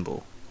this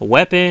symbol? A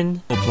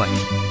weapon?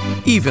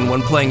 Even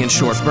when playing in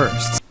short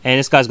bursts. And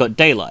this guy's got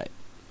daylight.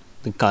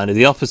 Kind of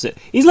the opposite.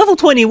 He's level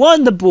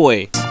 21, the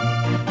boy!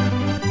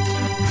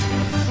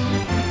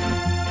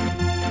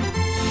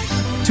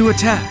 To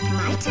attack,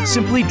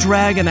 simply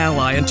drag an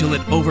ally until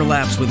it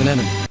overlaps with an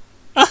enemy.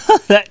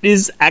 That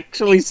is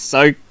actually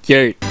so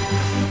cute.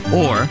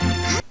 Or,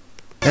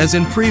 as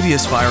in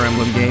previous Fire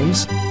Emblem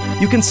games,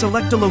 you can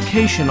select a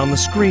location on the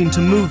screen to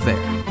move there,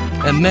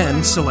 and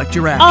then select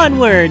your action.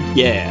 Onward!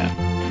 Yeah.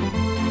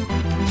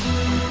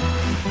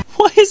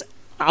 Why is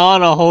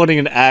Anna holding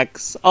an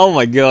axe? Oh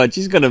my god,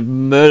 she's gonna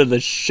murder the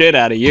shit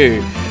out of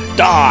you.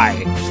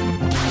 Die!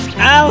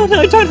 Ow,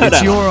 no, don't hurt her.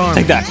 It's your army,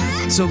 take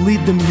that. So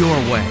lead them your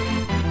way.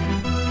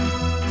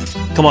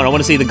 Come on, I want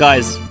to see the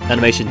guy's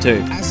animation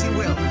too. As you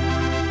will.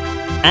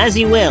 As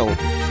you will.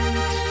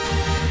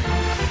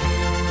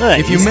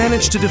 If you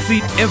manage to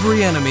defeat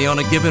every enemy on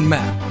a given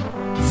map,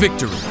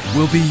 victory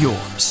will be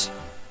yours.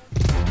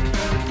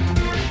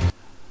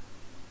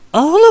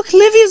 Oh, look,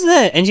 Livia's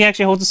there! And she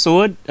actually holds a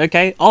sword.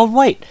 Okay. Oh,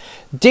 wait.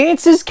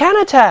 Dancers can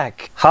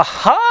attack!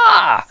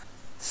 Ha-ha!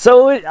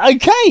 So,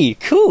 okay,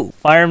 cool.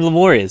 Fire Emblem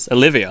Warriors,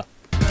 Olivia.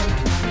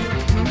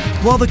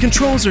 While the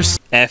controls are...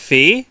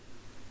 Effie?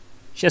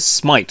 She has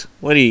Smite.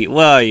 What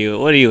are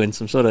you in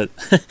some sort of...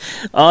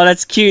 Oh,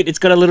 that's cute. It's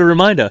got a little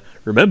reminder.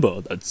 Remember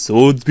that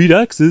swords beat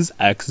axes,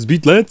 axes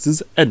beat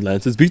lances, and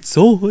lances beat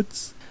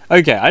swords.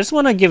 Okay, I just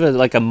want to give it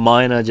like a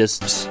minor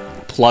just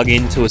plug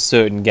into a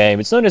certain game.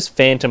 It's known as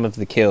Phantom of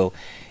the Kill.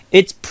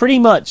 It's pretty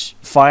much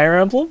Fire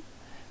Emblem,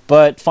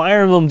 but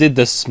Fire Emblem did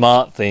the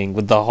smart thing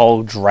with the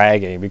whole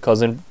dragging,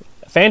 because in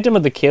Phantom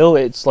of the Kill,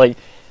 it's like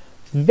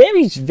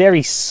very,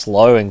 very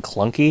slow and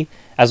clunky,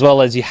 as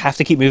well as you have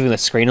to keep moving the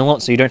screen a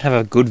lot, so you don't have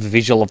a good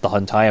visual of the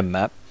entire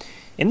map.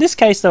 In this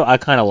case, though, I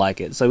kind of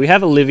like it. So we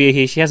have Olivia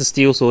here. She has a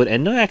steel sword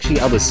and no actually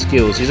other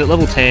skills. She's at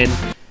level 10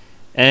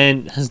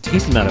 and has a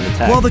decent amount of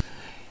attack.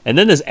 And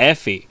then there's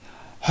Effie.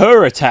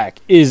 Her attack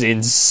is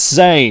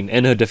insane,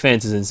 and her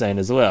defense is insane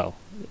as well,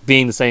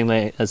 being the same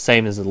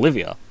as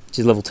Olivia.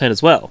 She's level 10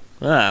 as well.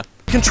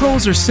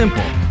 Controls are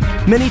simple.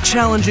 Many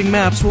challenging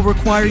maps will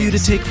require you to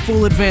take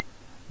full advantage.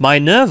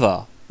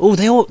 Minerva. Oh,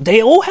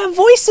 they all have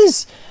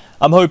voices.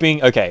 I'm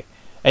hoping. Okay,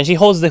 and she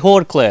holds the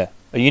Horde Claire,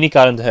 a unique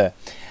item to her.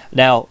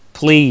 Now,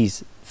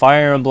 please,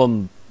 Fire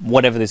Emblem,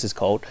 whatever this is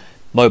called,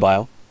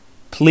 mobile,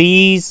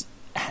 please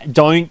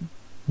don't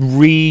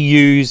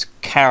reuse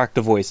character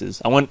voices.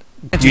 I want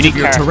unique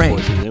character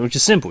voices, which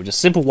is simple, just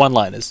simple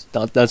one-liners.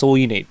 That's all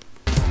you need.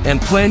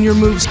 And plan your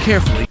moves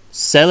carefully.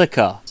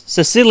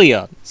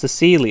 Cecilia,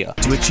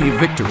 to achieve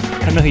victory.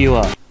 I don't know who you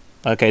are.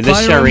 Okay,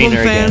 this Fire Sharina Emblem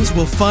again. fans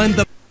will find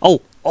the...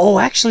 Oh,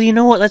 actually, you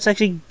know what? Let's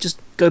actually just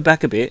go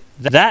back a bit.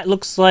 That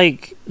looks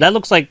like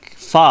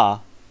Fa,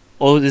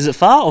 or is it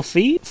Fa or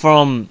Fi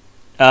from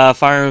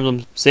Fire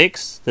Emblem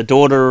 6, the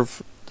daughter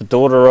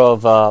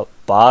of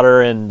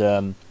Barter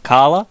and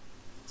Carla.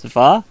 Is it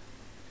Fa?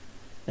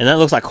 And that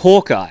looks like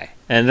Hawkeye,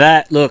 and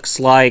that looks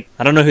like,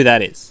 I don't know who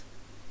that is.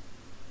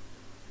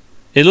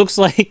 It looks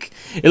like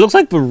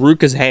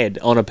Baruka's head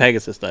on a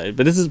Pegasus though,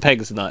 but this is a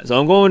Pegasus Knight, so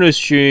I'm going to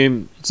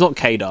assume it's not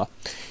Kada.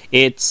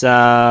 It's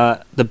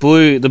the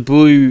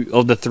blue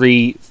of the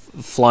three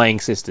flying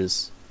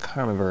sisters. Can't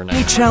remember her name.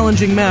 Any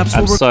challenging maps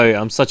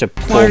I'm such a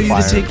poor require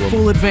you to take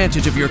full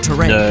advantage of your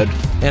terrain. Nerd.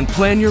 And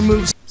plan your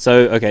moves.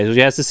 So okay, so we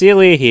have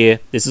Cecilia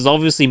here. This is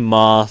obviously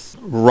Marth,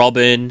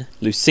 Robin,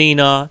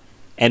 Lucina,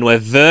 and we're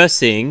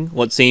versing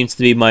what seems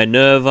to be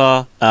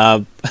Minerva.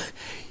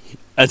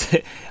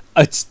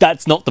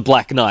 That's not the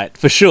Black Knight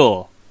for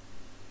sure.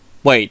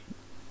 Wait.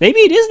 Maybe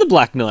it is the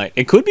Black Knight.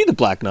 It could be the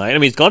Black Knight. I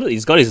mean,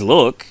 he's got his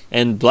look,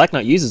 and Black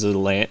Knight uses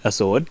a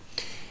sword.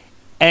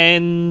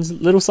 And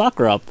little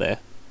Sakura up there.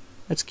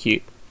 That's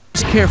cute.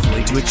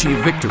 Carefully to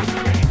achieve victory.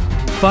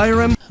 Fire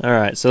Emblem. All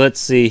right, so let's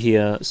see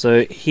here.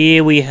 So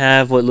here we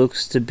have what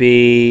looks to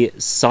be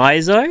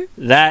Saizo.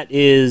 That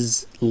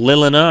is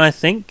Lilina, I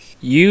think.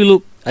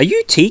 Are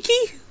you Tiki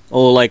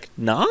or like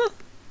Nah?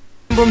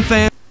 Emblem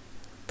fan.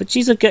 But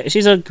she's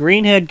a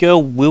green-haired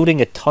girl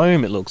wielding a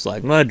tome. It looks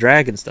like, not a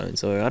dragonstone.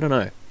 So I don't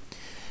know.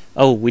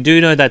 Oh, we do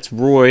know that's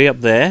Roy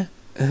up there.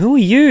 Who are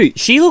you?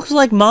 She looks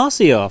like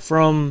Marcia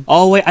from...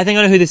 Oh, wait, I think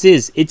I know who this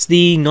is. It's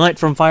the knight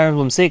from Fire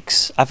Emblem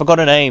 6. I forgot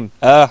her name.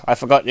 I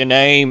forgot your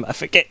name. I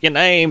forget your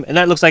name. And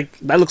that looks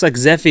like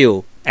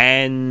Zephyr.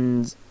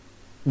 And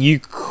you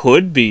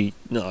could be...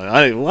 No,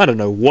 I don't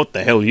know what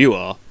the hell you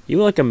are.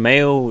 You like a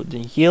male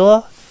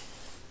healer?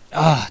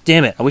 Ah,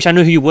 damn it. I wish I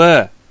knew who you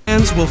were.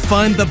 Fans will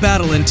find the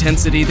battle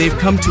intensity they've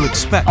come to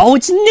expect. Oh,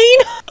 it's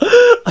Nino!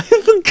 I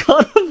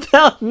forgot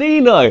about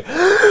Nino.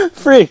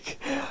 Frick.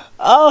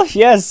 Oh,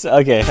 yes.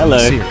 Okay,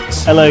 hello.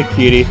 Hello,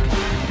 cutie.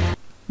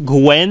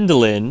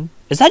 Gwendolyn.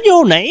 Is that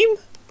your name?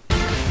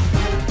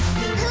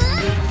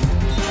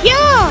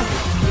 Yeah!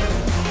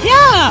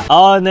 Yeah!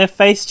 Oh, and their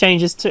face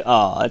changes too.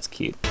 Oh, that's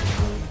cute.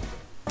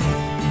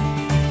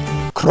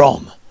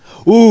 Crom.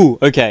 Ooh,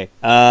 okay.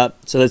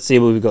 So let's see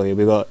what we've got here.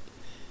 We've got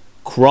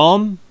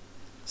Crom,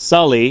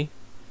 Sully,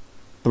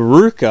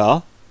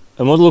 Baruka,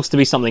 and what looks to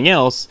be something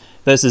else,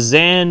 versus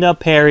Xander,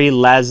 Perry,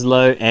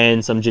 Laszlo,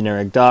 and some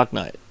generic Dark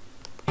Knight.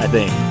 I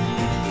think.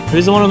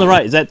 Who's the one on the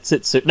right? Is that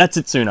Setsuna? That's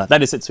Setsuna.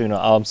 That is Setsuna.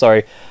 Oh, I'm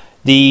sorry.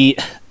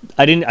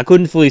 I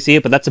couldn't fully see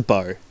it, but that's a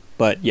bow.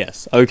 But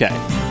yes, okay.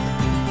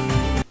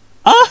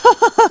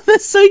 Ah, they're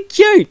so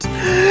cute.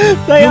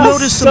 You'll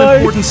notice some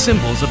important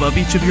symbols above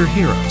each of your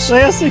heroes.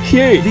 They are so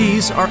cute.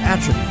 These are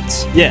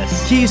attributes.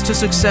 Yes. Keys to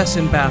success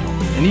in battle,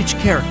 and each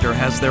character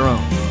has their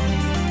own.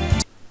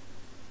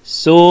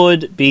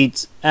 Sword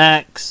beats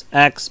axe,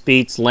 axe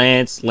beats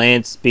lance,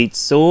 lance beats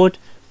sword.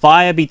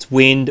 Fire beats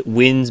wind,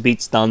 wind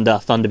beats thunder,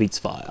 thunder beats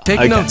fire.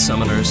 Take note,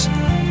 summoners.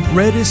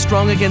 Red is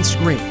strong against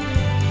green.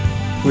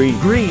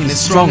 Green is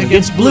strong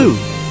against blue.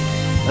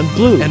 And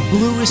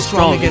blue is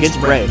strong against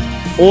red.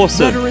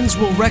 Awesome. Veterans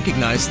will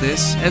recognize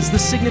this as the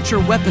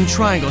signature weapon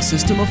triangle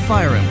system of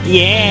Fire Emblem.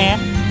 Yeah,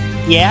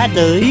 I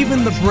do.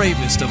 Even the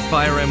bravest of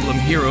Fire Emblem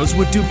heroes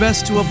would do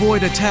best to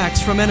avoid attacks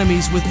from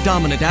enemies with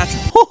dominant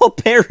attributes. Oh,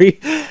 Perry!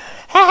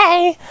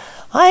 Hey,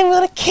 I'm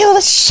gonna kill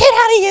the shit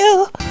out of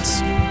you!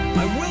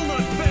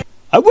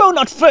 I will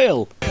not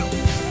fail!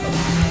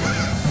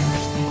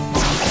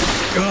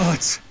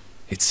 Gods!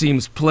 It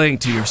seems playing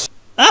to your...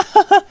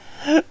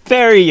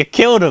 Perry, you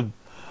killed him!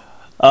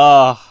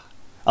 A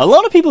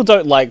lot of people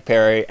don't like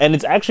Perry, and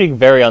it's actually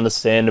very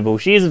understandable.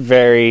 She's a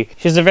very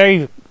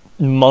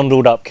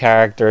mundled up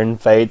character in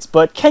Fates,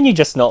 but can you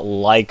just not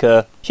like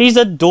her? She's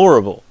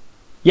adorable.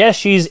 Yes,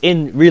 she's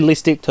in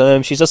realistic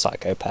terms, she's a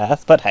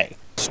psychopath, but hey.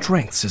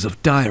 Strengths is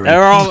of dire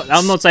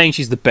I'm not saying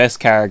she's the best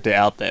character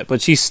out there,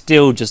 but she's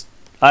still just...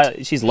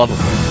 she's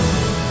lovable.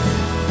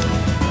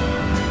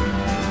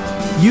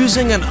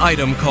 Using an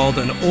item called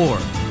an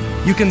orb,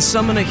 you can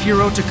summon a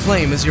hero to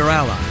claim as your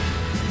ally.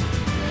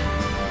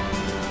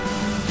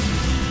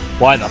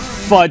 Why the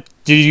fuck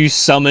did you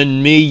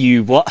summon me,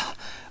 you what?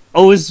 I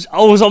was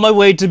on my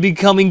way to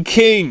becoming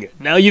king.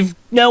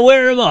 Now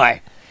where am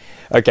I?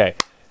 Okay.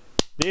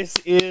 This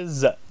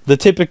is the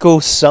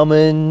typical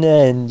summon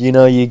and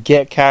you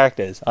get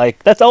characters.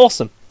 That's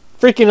awesome.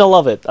 Freaking I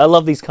love it. I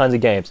love these kinds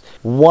of games.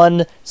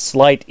 One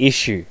slight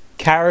issue.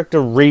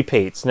 Character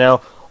repeats.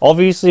 Now,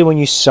 obviously when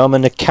you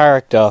summon a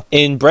character,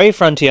 in Brave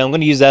Frontier, I'm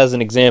going to use that as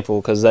an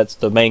example because that's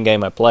the main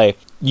game I play,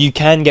 you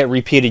can get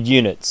repeated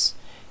units.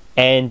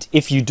 And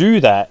if you do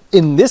that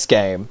in this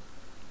game,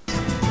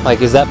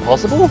 is that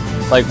possible?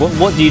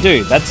 What do you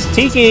do? That's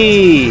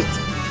Tiki!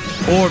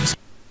 Orbs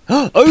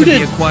Odin! Can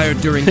be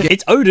acquired during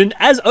it's Odin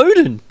as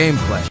Odin!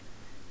 Gameplay.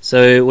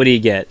 So, what do you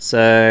get?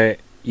 So,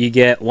 you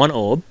get one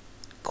orb,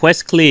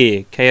 quest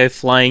clear, KO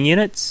flying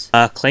units,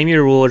 claim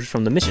your reward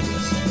from the mission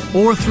list.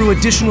 Or through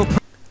additional...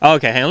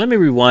 Okay, hang on, let me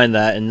rewind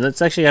that and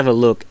let's actually have a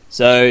look.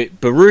 So,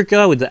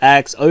 Baruka with the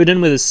axe,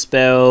 Odin with his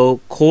spell,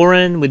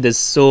 Korin with his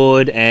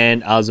sword,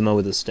 and Azuma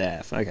with the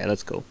staff. Okay,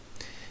 that's cool.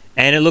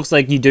 And it looks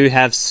like you do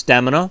have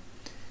stamina.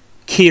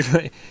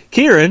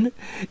 Kieran?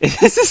 Is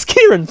this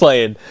Kieran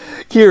playing?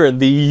 Kieran,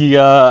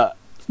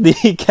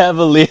 the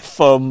cavalier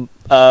from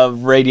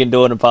Radiant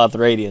Dawn and Path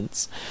of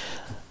Radiance.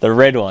 The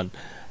red one.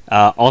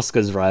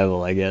 Oscar's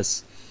rival, I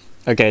guess.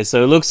 Okay,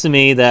 so it looks to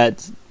me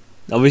that,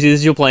 obviously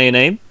this is your player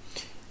name.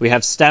 We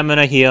have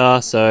stamina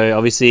here, so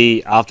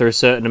obviously after a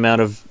certain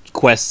amount of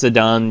quests are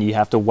done, you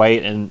have to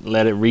wait and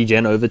let it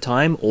regen over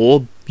time,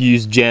 or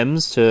use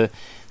gems to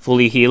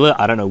fully heal it.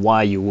 I don't know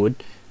why you would,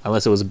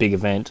 unless it was a big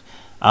event.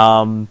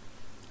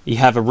 You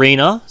have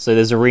arena, so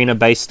there's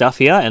arena-based stuff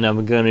here, and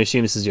I'm going to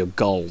assume this is your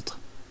gold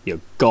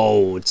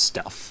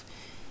stuff.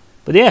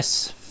 But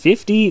yes,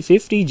 50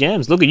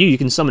 gems. Look at you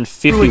can summon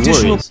 50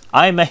 warriors.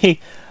 I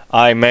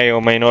may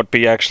or may not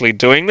be actually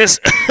doing this.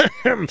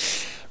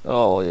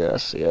 Oh,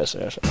 yes.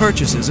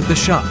 Purchases at the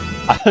shop.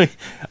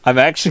 I'm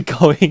actually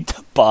going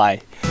to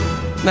buy.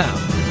 Now,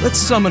 let's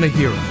summon a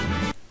hero.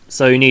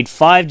 So you need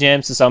 5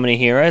 gems to summon a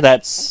hero.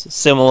 That's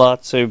similar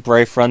to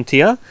Brave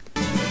Frontier.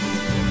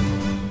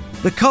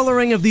 The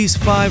coloring of these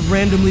 5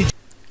 randomly...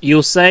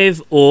 You'll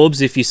save orbs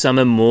if you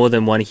summon more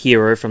than 1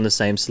 hero from the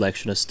same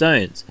selection of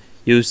stones.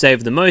 You'll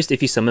save the most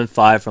if you summon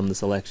 5 from the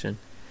selection.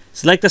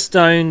 Select a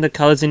stone, the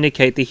colors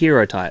indicate the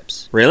hero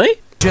types.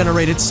 Really?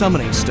 Generated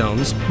summoning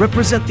stones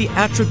represent the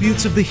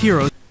attributes of the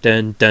heroes.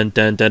 Dun dun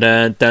dun dun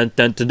dun dun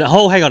dun dun.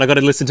 Oh, hang on, I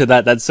gotta listen to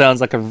that. That sounds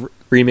like a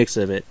remix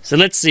of it. So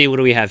let's see, what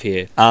do we have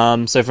here?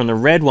 So from the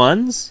red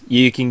ones,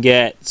 you can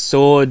get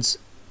swords,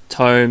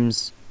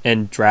 tomes,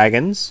 and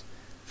dragons.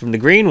 From the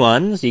green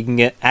ones, you can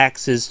get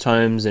axes,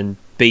 tomes, and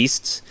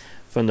beasts.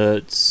 From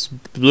the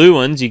blue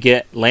ones, you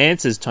get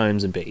lances,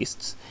 tomes, and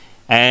beasts.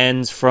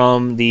 And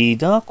from the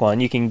dark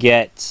one, you can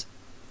get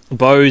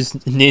bows,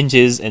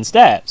 ninjas, and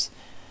stabs.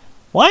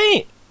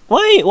 Why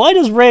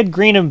does red,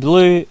 green, and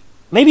blue...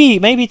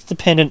 Maybe it's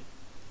dependent...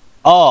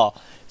 Oh,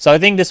 so I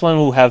think this one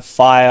will have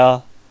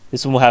fire,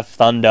 this one will have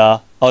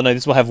thunder. Oh no,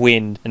 this will have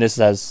wind, and this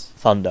has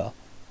thunder.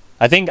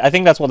 I think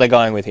that's what they're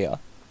going with here.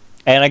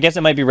 And I guess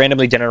it might be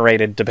randomly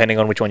generated depending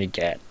on which one you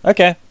get.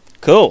 Okay,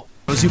 cool.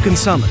 You can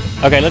summon.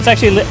 Okay, let's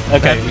actually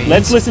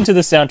let's listen to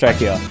the soundtrack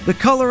here. The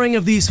coloring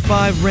of these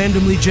 5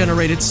 randomly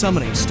generated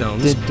summoning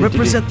stones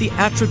represent the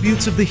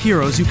attributes of the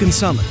heroes you can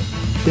summon.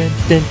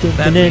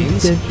 That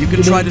means you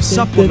can try to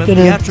supplement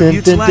the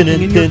attributes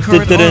lacking in your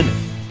current army.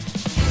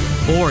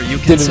 Or you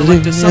can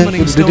select a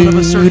summoning stone of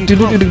a certain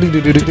color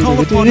to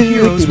call upon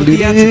heroes with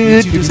the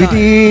attributes you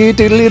desire.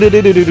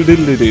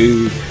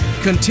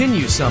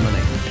 Continue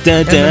summoning,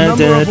 and the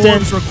number of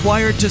orbs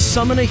required to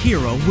summon a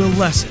hero will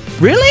lessen.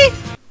 Really?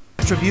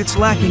 Attributes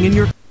lacking in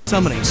your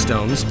summoning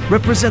stones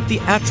represent the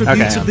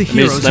attributes of the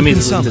heroes you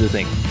can summon.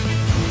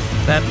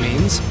 That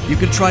means you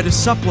can try to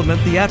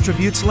supplement the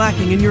attributes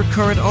lacking in your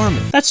current army.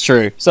 That's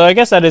true. So I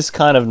guess that is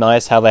kind of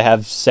nice how they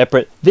have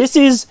separate... This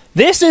is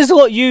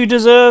what you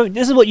deserve.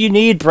 This is what you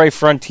need, Brave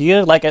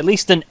Frontier. Like, at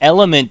least an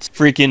element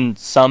freaking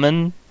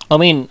summon. I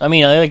mean,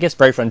 I guess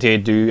Brave Frontier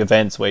do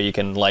events where you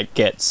can, like,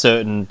 get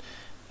certain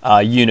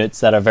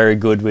units that are very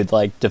good with,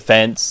 like,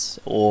 defense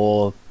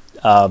or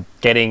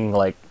getting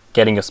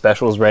your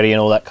specials ready and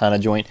all that kind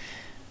of joint.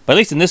 But at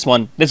least in this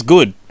one, that's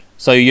good.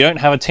 So you don't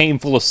have a team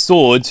full of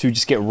swords who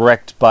just get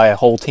wrecked by a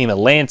whole team of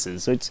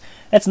lances. So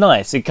that's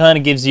nice. It kind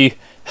of gives you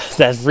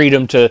that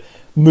freedom to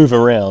move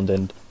around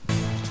and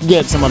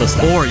get some other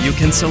stuff. Or you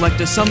can select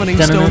a summoning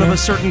stone of a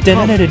certain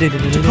color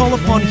to call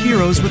upon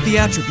heroes with the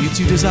attributes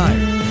you desire.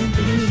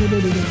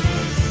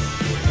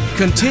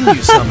 Continue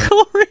summoning.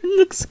 Corin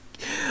looks...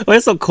 Oh,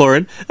 that's not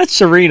Corin. That's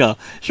Sharina.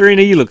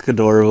 Sharina, you look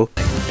adorable.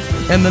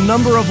 And the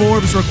number of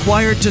orbs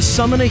required to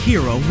summon a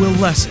hero will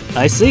lessen.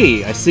 I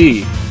see.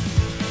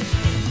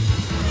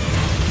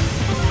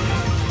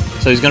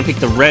 So he's going to pick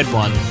the red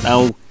one.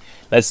 Now,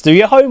 let's do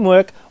your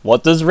homework.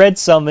 What does red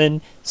summon?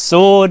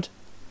 Sword,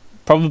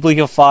 probably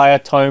a fire,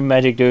 tome,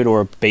 magic dude,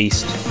 or a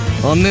beast.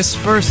 On this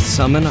first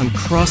summon, I'm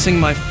crossing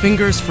my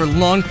fingers for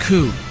Long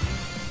Ku.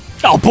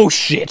 Oh,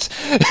 bullshit!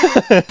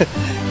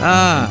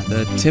 Ah,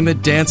 the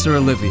timid dancer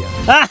Olivia.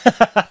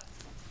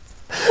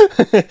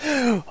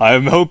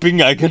 I'm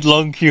hoping I get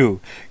Long Q.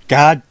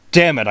 God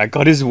damn it, I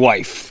got his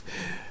wife.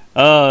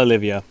 Oh,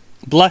 Olivia.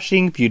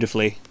 Blushing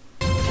beautifully.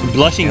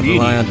 Blushing Can't beauty.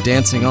 rely on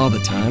dancing all the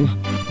time.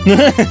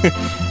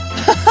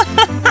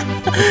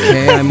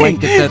 Okay, I might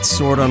get that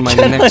sword on my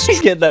next... Can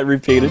I get that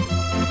repeated?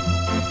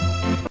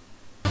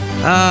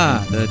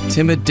 Ah, the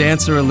timid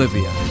dancer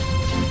Olivia.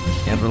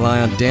 Can't rely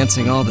on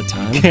dancing all the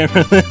time.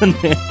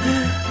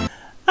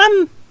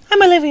 I'm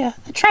Olivia,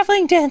 a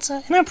traveling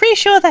dancer, and I'm pretty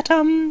sure that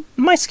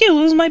my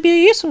skills might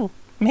be useful.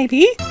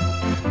 Maybe.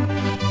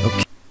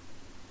 Okay.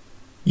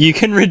 You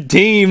can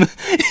redeem.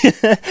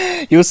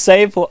 You'll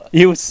save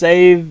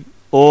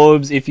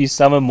orbs if you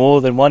summon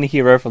more than one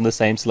hero from the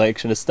same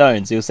selection of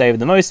stones. You'll save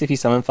the most if you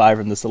summon 5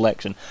 from the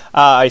selection.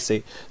 Ah, I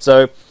see.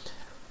 So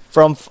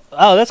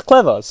oh, that's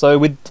clever. So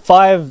with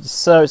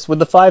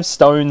the 5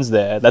 stones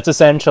there, that's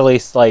essentially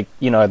like,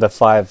 you know, the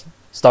 5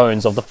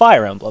 stones of the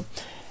Fire Emblem.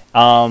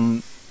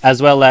 As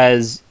well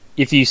as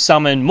if you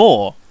summon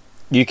more,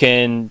 you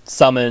can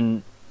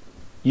summon.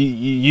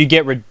 You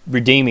get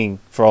redeeming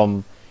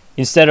from,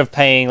 instead of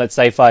paying, let's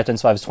say 5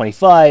 times 5 is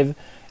 25.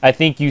 I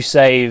think you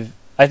save.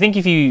 I think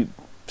if you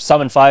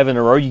summon 5 in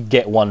a row, you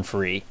get 1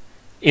 free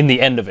in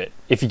the end of it.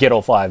 If you get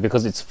all 5,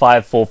 because it's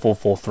 5, 4, 4,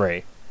 4,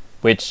 3,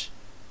 which,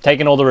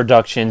 taking all the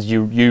reductions,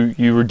 you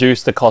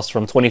reduce the cost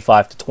from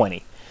 25 to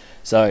 20.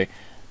 So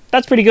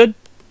that's pretty good.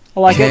 I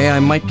like it. Okay, I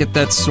might get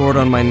that sword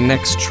on my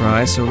next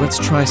try, so let's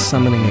try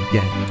summoning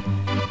again.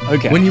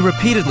 Okay. When you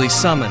repeatedly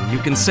summon, you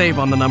can save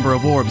on the number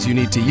of orbs you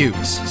need to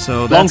use,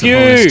 so that's a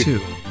bonus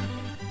too.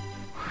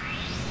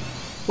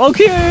 Long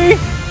Q!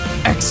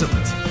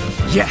 Excellent.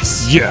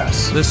 Yes.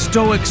 Yes. The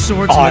stoic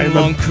swordsman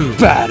Long Ku.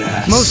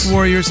 Badass. Most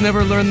warriors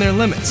never learn their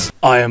limits.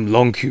 I am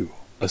Long Q,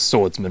 a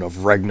swordsman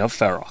of Ragnar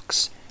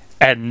Ferox.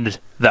 And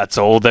that's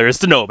all there is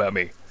to know about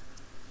me.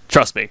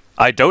 Trust me,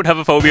 I don't have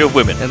a phobia of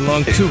women. And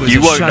Long Ku is you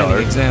a won't shining know.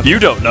 example. You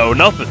don't know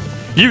nothing.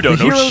 You don't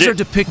know shit. The heroes are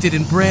depicted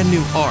in brand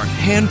new art,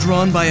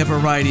 hand-drawn by a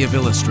variety of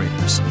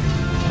illustrators.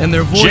 And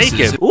their voices...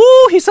 Jacob!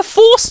 Ooh, he's a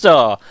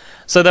 4-star!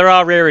 So there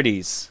are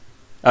rarities.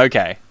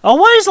 Okay. Oh,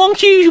 why is Long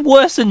Q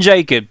worse than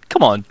Jacob?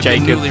 Come on,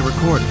 Jacob. Newly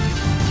recorded.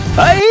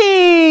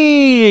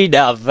 Hey!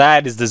 Now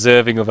that is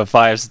deserving of a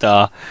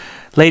 5-star.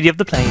 Lady of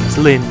the Plains,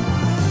 Lynn.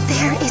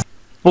 There is...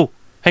 Oh,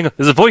 hang on.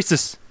 There's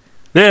voices.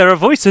 There are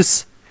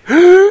voices.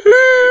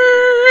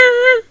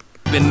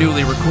 been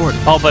newly recorded.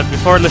 Oh, but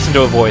before I listen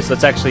to a voice,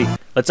 let's actually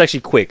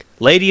quick.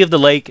 Lady of the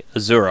Lake,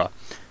 Azura.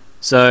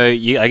 So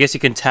I guess you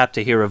can tap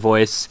to hear a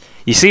voice.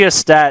 You see her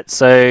stats.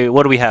 So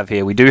what do we have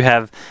here? We do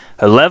have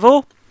her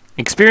level,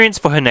 experience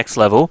for her next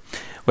level.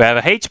 We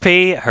have her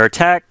HP, her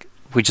attack,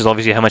 which is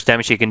obviously how much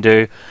damage she can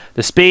do,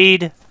 the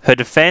speed, her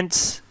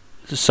defense.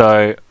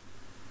 So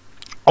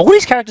all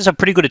these characters have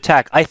pretty good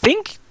attack. I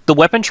think the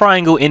weapon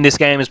triangle in this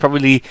game is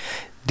probably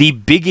the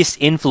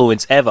biggest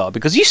influence ever,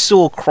 because you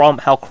saw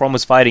how Chrom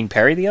was fighting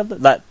Perry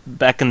that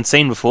back in the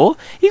scene before.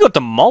 He got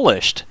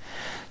demolished.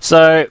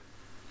 So,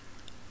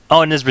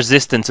 oh, and there's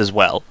resistance as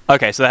well.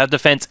 Okay, so they have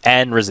defense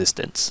and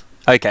resistance.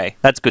 Okay,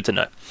 that's good to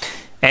know.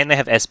 And they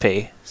have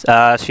SP.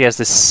 She has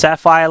this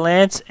Sapphire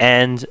Lance,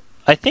 and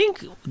I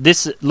think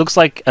this looks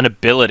like an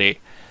ability.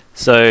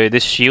 So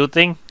this shield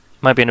thing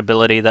might be an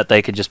ability that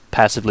they could just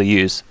passively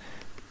use.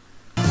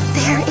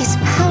 There is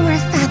power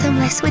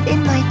fathomless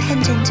within my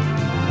pendant.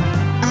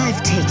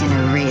 I've taken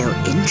a real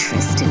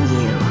interest in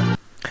you.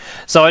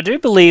 So I do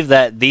believe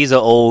that these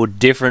are all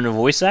different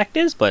voice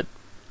actors, but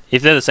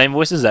if they're the same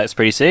voices, that's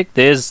pretty sick.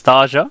 There's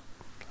Stasia.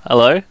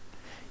 Hello.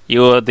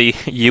 You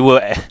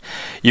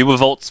were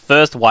Volt's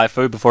first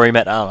waifu before he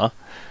met Anna.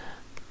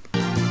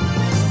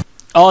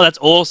 Oh, that's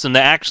awesome.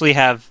 They actually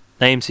have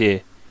names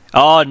here.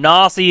 Oh,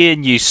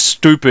 Narcian, you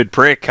stupid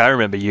prick. I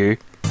remember you.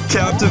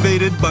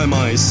 Captivated by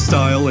my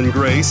style and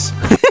grace?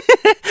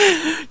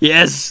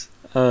 Yes.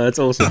 That's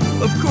awesome.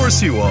 Of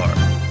course you are.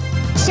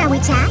 Shall we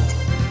chat?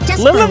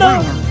 Just for a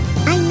while.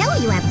 I know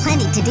you have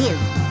plenty to do.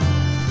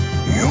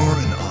 You're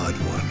an odd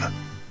one.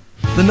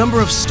 The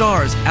number of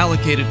stars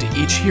allocated to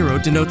each hero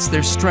denotes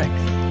their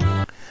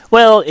strength.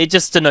 Well, it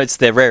just denotes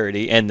their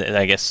rarity and,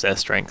 I guess, their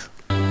strength.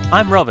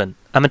 I'm Robin.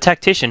 I'm a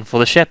tactician for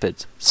the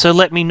Shepherds, so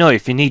let me know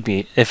if you need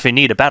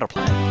a battle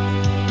plan.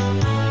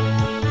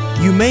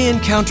 You may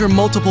encounter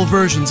multiple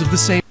versions of the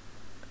same...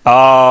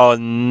 Oh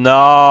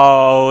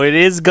no, it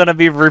is gonna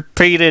be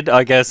repeated.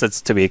 I guess it's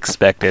to be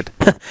expected.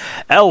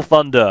 El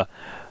Thunder.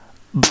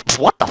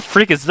 What the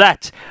frick is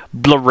that?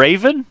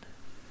 Blaraven?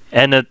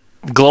 And a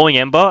glowing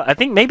ember? I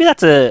think maybe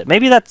that's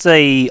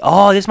a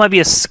oh, this might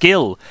be a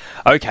skill.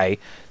 Okay.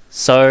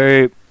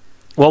 So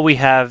what we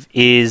have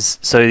is,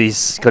 so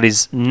he's got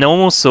his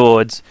normal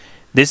swords.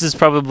 This is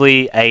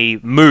probably a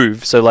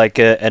move, so like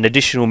an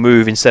additional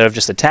move instead of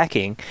just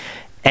attacking.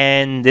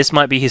 And this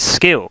might be his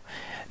skill.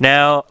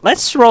 Now,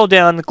 let's scroll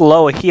down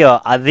lower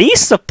here. Are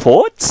these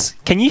supports?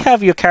 Can you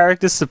have your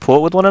characters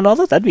support with one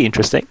another? That'd be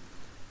interesting.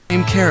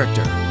 Same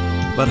character,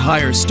 but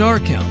higher star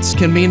counts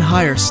can mean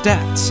higher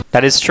stats.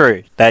 That is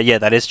true.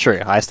 That is true.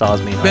 High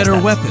stars mean high better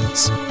stats.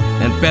 Weapons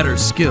and better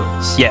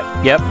skills. Yep.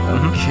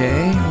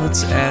 Okay,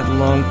 let's add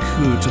Long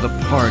Ku to the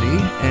party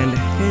and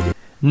head...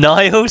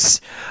 Niles?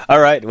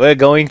 Alright, we're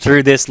going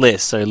through this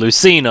list. So,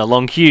 Lucina,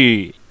 Long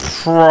Ku,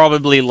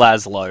 probably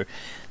Laszlo.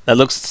 That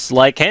looks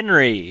like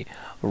Henry.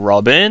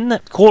 Robin,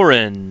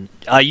 Corin.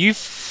 Are you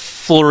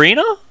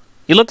Florina?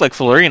 You look like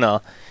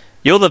Florina.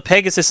 You're the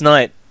Pegasus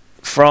Knight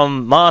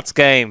from Marth's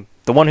game.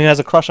 The one who has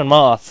a crush on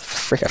Marth.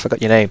 Frick, I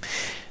forgot your name.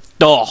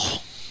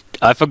 Oh,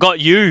 I forgot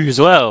you as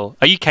well.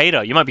 Are you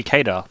Kater? You might be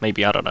Kater.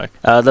 Maybe, I don't know.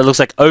 That looks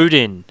like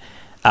Odin.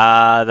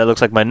 That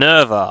looks like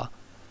Minerva.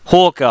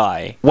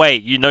 Hawkeye.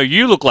 Wait,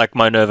 you look like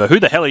Minerva. Who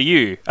the hell are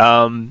you?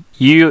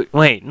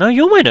 Wait, no,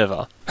 you're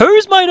Minerva.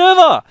 Who's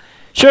Minerva?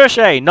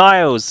 Shershay,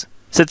 Niles,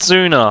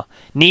 Setsuna,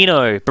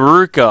 Nino,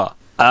 Baruka.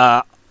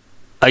 Are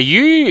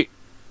you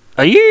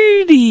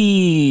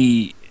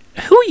the...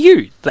 Who are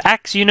you? The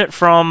Axe unit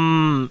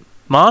from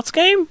Marth's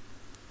game?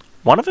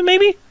 One of them,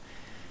 maybe?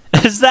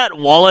 Is that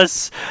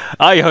Wallace?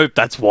 I hope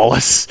that's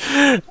Wallace.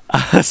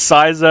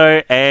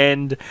 Sizo,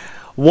 and...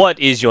 What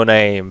is your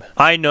name?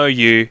 I know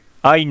you.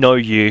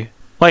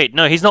 Wait,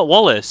 no, he's not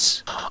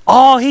Wallace.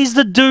 Oh, he's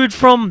the dude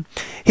from...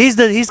 He's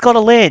got a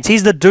lance.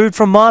 He's the dude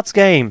from Marth's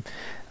game.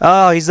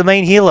 Oh, he's the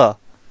main healer.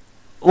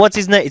 What's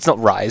his name? It's not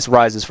Rise.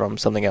 Rise is from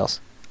something else.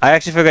 I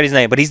actually forgot his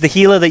name, but he's the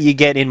healer that you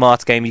get in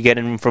Marth's game. You get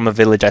him from a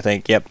village, I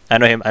think. Yep, I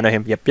know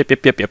him. Yep.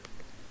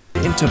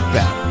 Into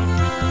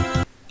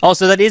battle. Oh,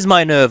 so that is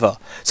Minerva.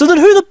 So then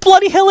who the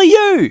bloody hell are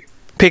you?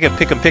 Pick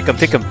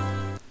him.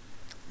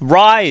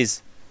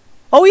 Rise.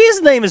 Oh,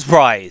 his name is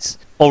Rise.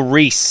 Or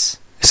Reese.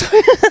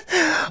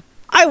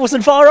 I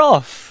wasn't far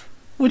off.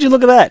 Would you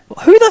look at that?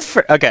 Who the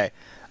frick? Okay.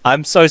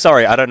 I'm so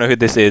sorry, I don't know who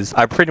this is.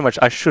 I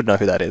should know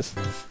who that is.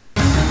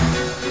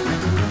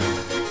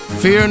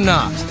 Fear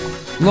not.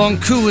 Long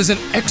Ku is an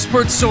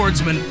expert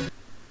swordsman.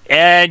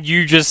 And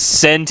you just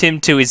sent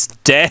him to his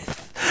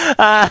death?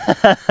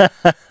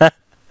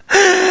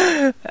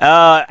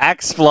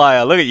 Axe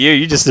Flyer, look at you.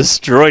 You just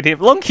destroyed him.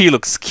 Long Ku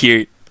looks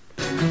cute.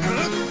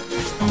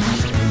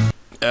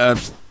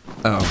 Oh.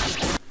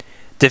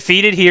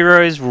 Defeated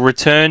heroes will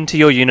return to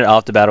your unit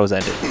after battle is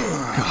ended.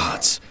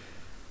 Gods.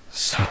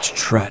 Such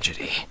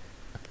tragedy.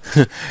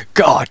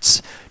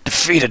 Gods,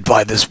 defeated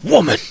by this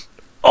woman.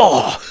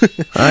 Oh.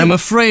 I'm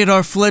afraid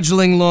our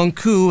fledgling Long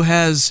Ku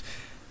has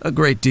a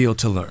great deal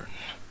to learn.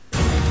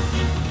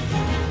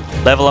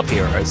 Level up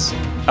heroes.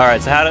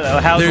 Alright, so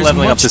how's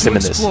leveling up system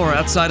in this? There's much to explore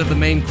outside of the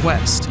main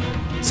quest.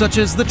 such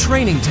as the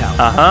Training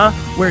Tower,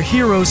 where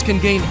heroes can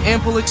gain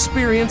ample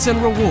experience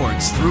and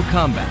rewards through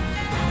combat.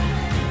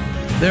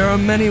 There are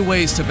many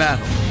ways to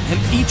battle, and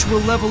each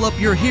will level up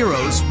your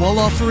heroes while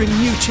offering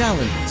new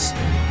challenges.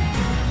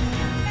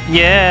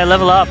 Yeah,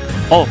 level up.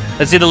 Oh,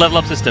 let's see the level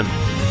up system.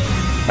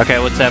 Okay,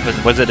 what's happening?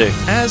 What does it do?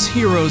 As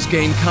heroes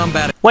gain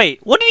combat... Wait,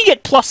 what did he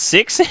get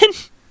 +6 in?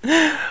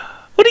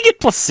 What did he get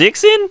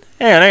 +6 in?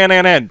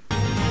 Hang on.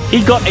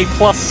 He got a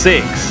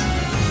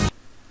 +6.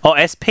 Oh,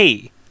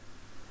 SP.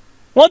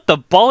 What the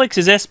bollocks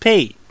is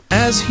SP?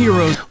 As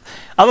heroes...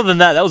 Other than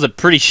that, that was a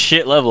pretty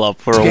shit level up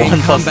for a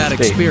 1 combat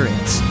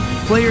experience.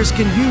 Players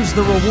can use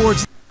the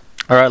rewards...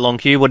 Alright, Long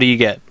Q, what do you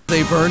get?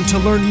 They've earned to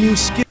learn new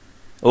skills.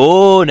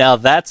 Oh, now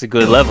that's a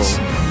good level.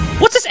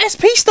 What's this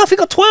SP stuff? He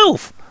got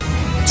 12!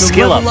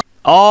 Skill up.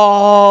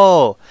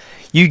 Oh!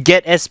 You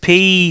get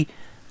SP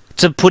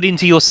to put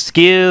into your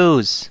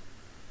skills.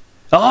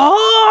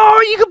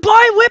 Oh! You can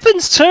buy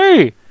weapons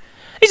too!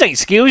 These ain't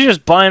skills, you're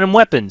just buying them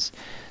weapons.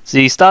 So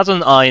he starts with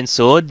an iron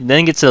sword,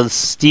 then gets a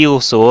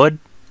steel sword,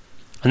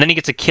 and then he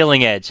gets a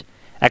killing edge.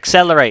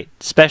 Accelerate,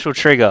 special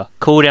trigger,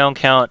 cooldown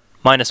count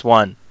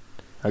 -1.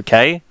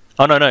 Okay?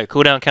 Oh no,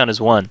 cooldown count is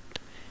 1.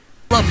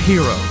 Up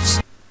heroes.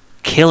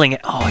 Killing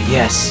it. Oh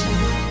yes.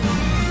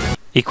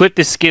 Equip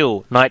this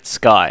skill, Night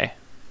Sky.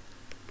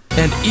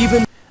 And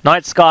even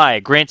Night Sky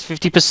grants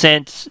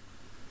 50%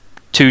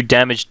 to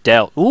damage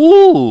dealt.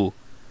 Ooh.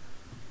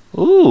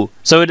 Ooh.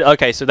 So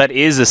okay, so that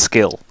is a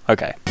skill.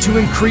 Okay. To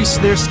increase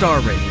their star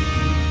rating.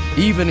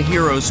 Even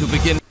heroes who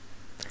begin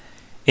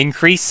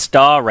increase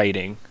star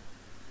rating.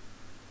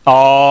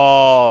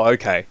 Oh,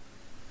 okay.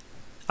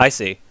 I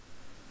see.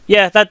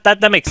 Yeah,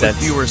 that makes sense.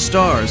 Fewer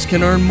stars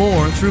can earn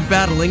more through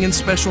battling in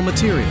special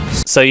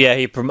materials. So yeah,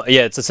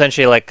 it's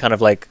essentially like kind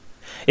of like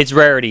it's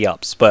rarity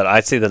ups, but I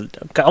see that.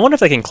 I wonder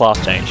if they can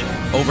class change.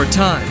 Over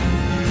time,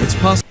 it's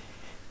possible.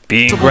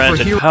 Being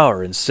granted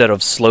power instead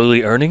of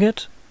slowly earning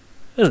it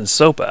isn't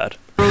so bad.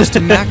 Heroes to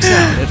max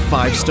out at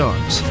 5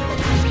 stars.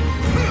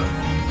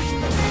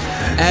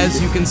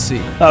 As you can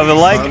see,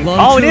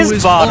 oh, it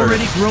is barter.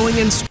 Already growing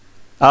in.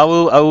 I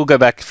will go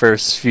back for a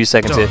few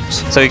seconds here.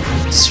 So he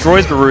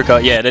destroys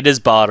Baruka. Yeah, that is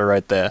barter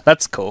right there.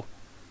 That's cool.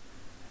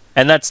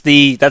 And that's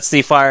the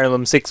Fire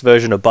Emblem 6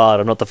 version of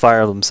barter, not the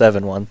Fire Emblem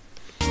 7 one.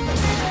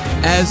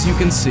 As you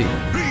can see,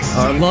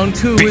 our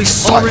Lonku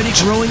is already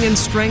growing in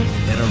strength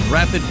at a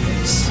rapid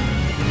pace.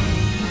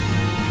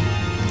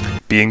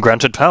 Being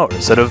granted power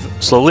instead of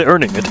slowly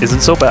earning it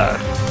isn't so bad.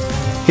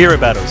 Hero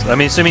battles. I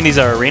mean, assuming these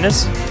are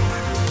arenas?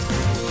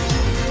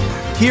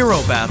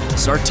 Hero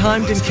battles are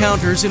timed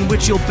encounters in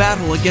which you'll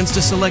battle against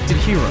a selected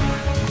hero.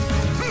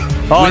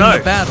 Oh Win no!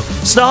 the battle,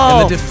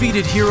 Stall! and the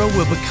defeated hero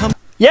will become...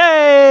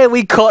 Yay!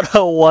 We got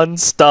a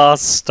 1-star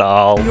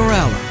stall. Your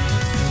ally.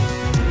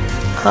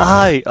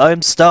 Hi,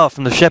 I'm Star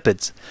from the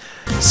Shepherds.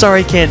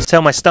 Sorry, can't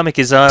tell my stomach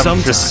is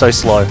just so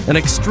slow. An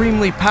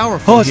extremely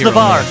powerful it's hero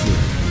Navarre!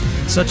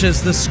 Such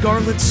as the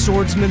Scarlet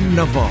Swordsman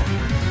Navarre.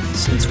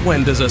 Since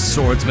when does a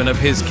swordsman of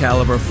his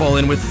caliber fall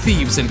in with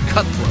thieves and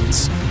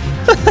cutthroats?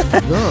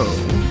 Though,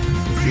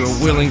 if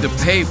you're willing to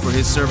pay for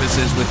his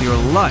services with your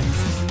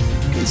life,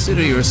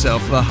 consider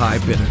yourself a high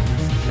bidder.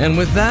 And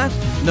with that,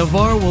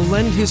 Navarre will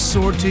lend his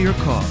sword to your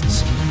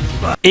cause.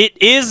 But it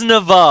is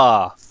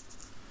Navarre!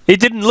 It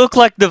didn't look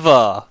like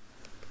Navarre!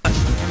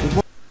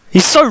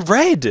 He's so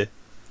red! It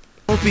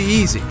won't be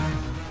easy.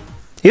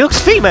 He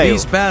looks female!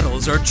 These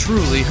battles are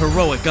truly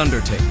heroic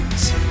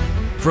undertakings.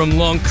 From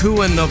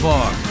Lonku and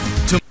Navarre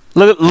to...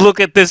 Look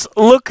at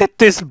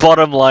this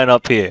bottom line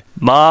up here.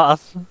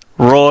 Marth,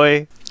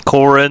 Roy,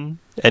 Corin,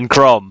 and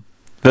Crom.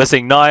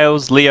 Versing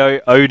Niles,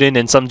 Leo, Odin,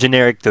 and some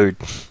generic dude.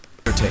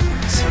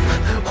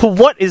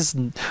 What is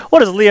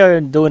Leo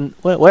doing?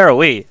 Where are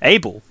we?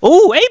 Abel.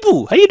 Oh,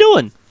 Abel! How you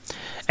doing?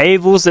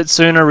 Abel,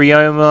 Setsuna,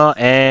 Ryoma,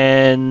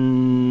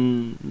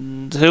 and...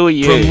 who are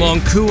you? From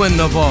Lonku and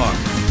Navarre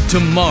to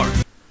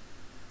Marth.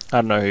 I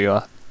don't know who you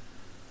are.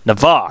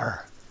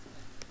 Navarre.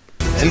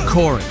 And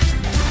Corin.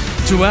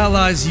 To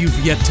allies you've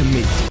yet to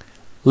meet.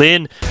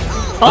 Lynn.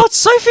 Oh, it's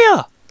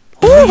Sophia!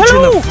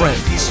 Legion of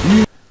friends.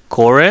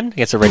 Corin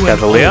gets a Red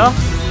Cavalier.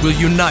 Will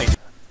unite.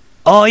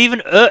 Oh,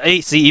 even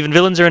even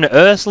villains are in it.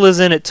 Ursula's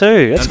in it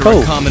too. That's under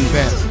cool. A common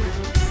banner.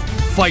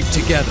 Fight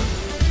together.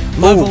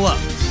 Level up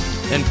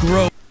and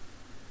grow.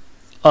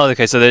 Oh,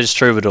 okay, so they're just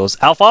troubadours.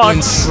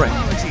 Alphonse!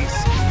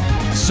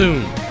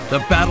 Soon,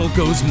 the battle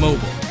goes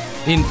mobile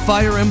in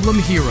Fire Emblem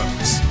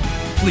Heroes.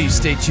 Please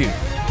stay tuned.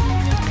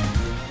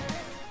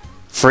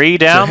 Free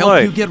download. To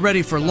help you get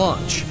ready for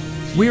launch,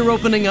 we're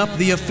opening up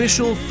the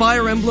official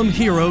Fire Emblem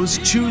Heroes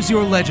Choose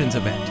Your Legends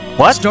event.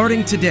 What?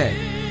 Starting today,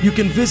 you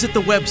can visit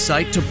the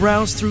website to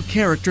browse through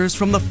characters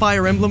from the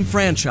Fire Emblem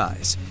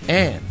franchise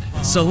and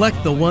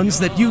select the ones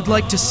that you'd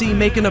like to see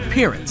make an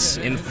appearance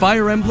in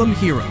Fire Emblem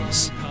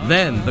Heroes.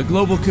 Then, the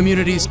global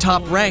community's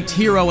top-ranked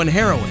hero and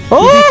heroine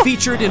will be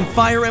featured in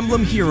Fire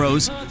Emblem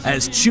Heroes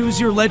as Choose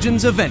Your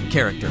Legends event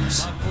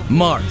characters.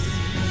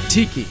 Marth,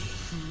 Tiki,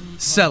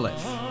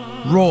 Seliph,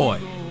 Roy,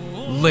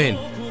 Lynn,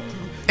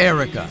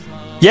 Erica.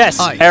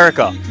 Yes, Ike,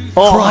 Erica.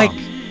 Crom,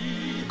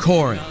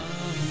 Corin,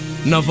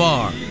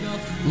 Navarre,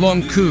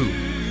 Lonku,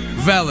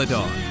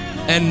 Valadar,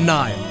 and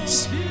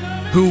Niles.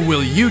 Who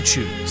will you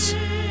choose?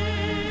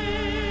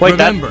 Wait,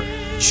 remember,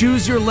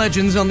 choose your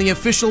legends on the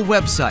official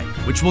website,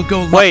 which will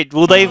go live. Wait,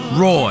 will they...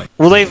 Roy.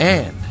 Will they...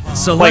 And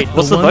select Wait,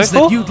 what's the the ones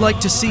vote that for? you'd like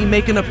to see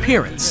make an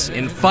appearance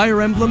in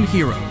Fire Emblem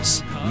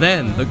Heroes.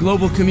 Then, the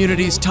global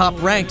community's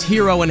top-ranked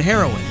hero and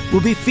heroine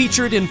will be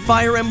featured in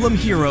Fire Emblem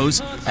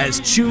Heroes as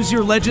Choose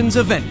Your Legends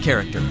event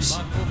characters.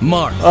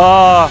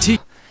 Marth,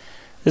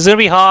 This is gonna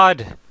be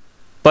hard.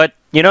 But,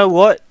 you know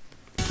what?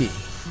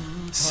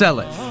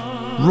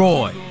 Seliph,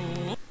 Roy.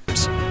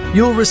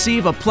 You'll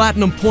receive a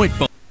platinum point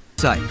bonus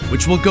site,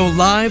 which will go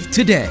live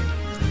today.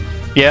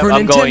 Yeah, For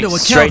I'm Nintendo going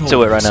straight account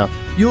to it right now.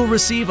 holders, You'll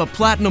receive a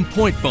platinum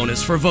point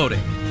bonus for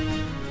voting.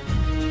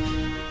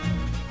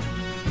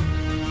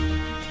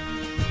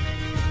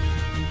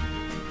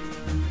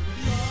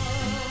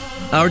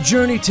 Our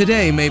journey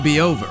today may be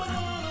over,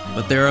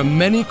 but there are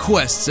many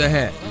quests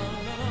ahead.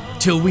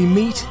 Till we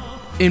meet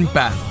in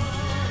battle.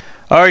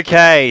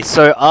 Okay,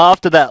 so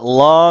after that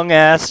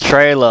long-ass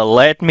trailer,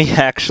 let me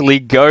actually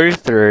go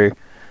through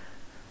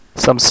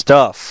some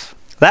stuff.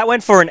 That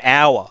went for an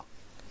hour.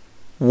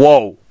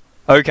 Whoa.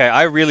 Okay,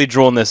 I really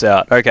drawn this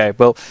out. Okay,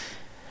 well,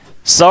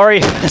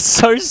 sorry,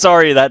 so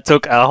sorry that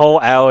took a whole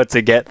hour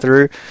to get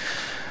through.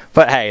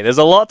 But hey, there's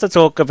a lot to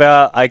talk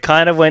about. I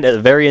kind of went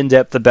very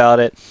in-depth about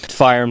it.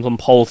 Fire Emblem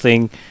whole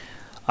thing.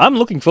 I'm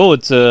looking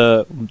forward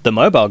to the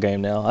mobile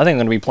game now. I think I'm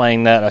going to be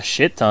playing that a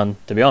shit ton,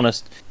 to be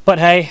honest. But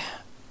hey,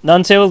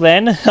 until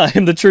then, I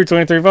am the true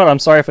 23-vote. I'm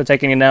sorry for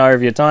taking an hour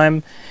of your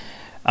time.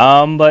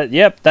 But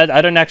yep,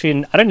 I don't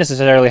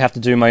necessarily have to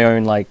do my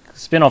own like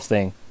spin-off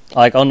thing.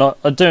 Like I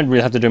don't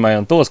really have to do my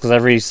own thoughts because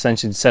I've already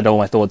essentially said all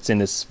my thoughts in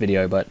this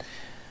video. But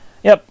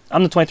yep,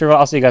 I'm the 23-vote.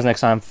 I'll see you guys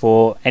next time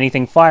for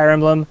anything Fire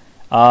Emblem.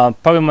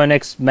 Probably my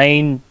next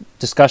main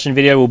discussion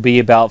video will be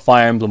about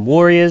Fire Emblem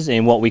Warriors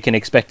and what we can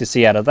expect to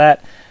see out of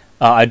that.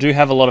 I do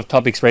have a lot of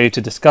topics ready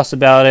to discuss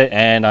about it,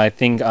 and I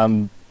think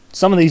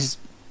some of these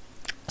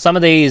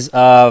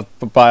by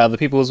other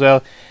people as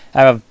well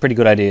have pretty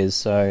good ideas.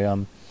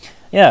 So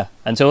yeah,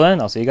 until then,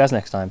 I'll see you guys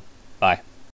next time. Bye.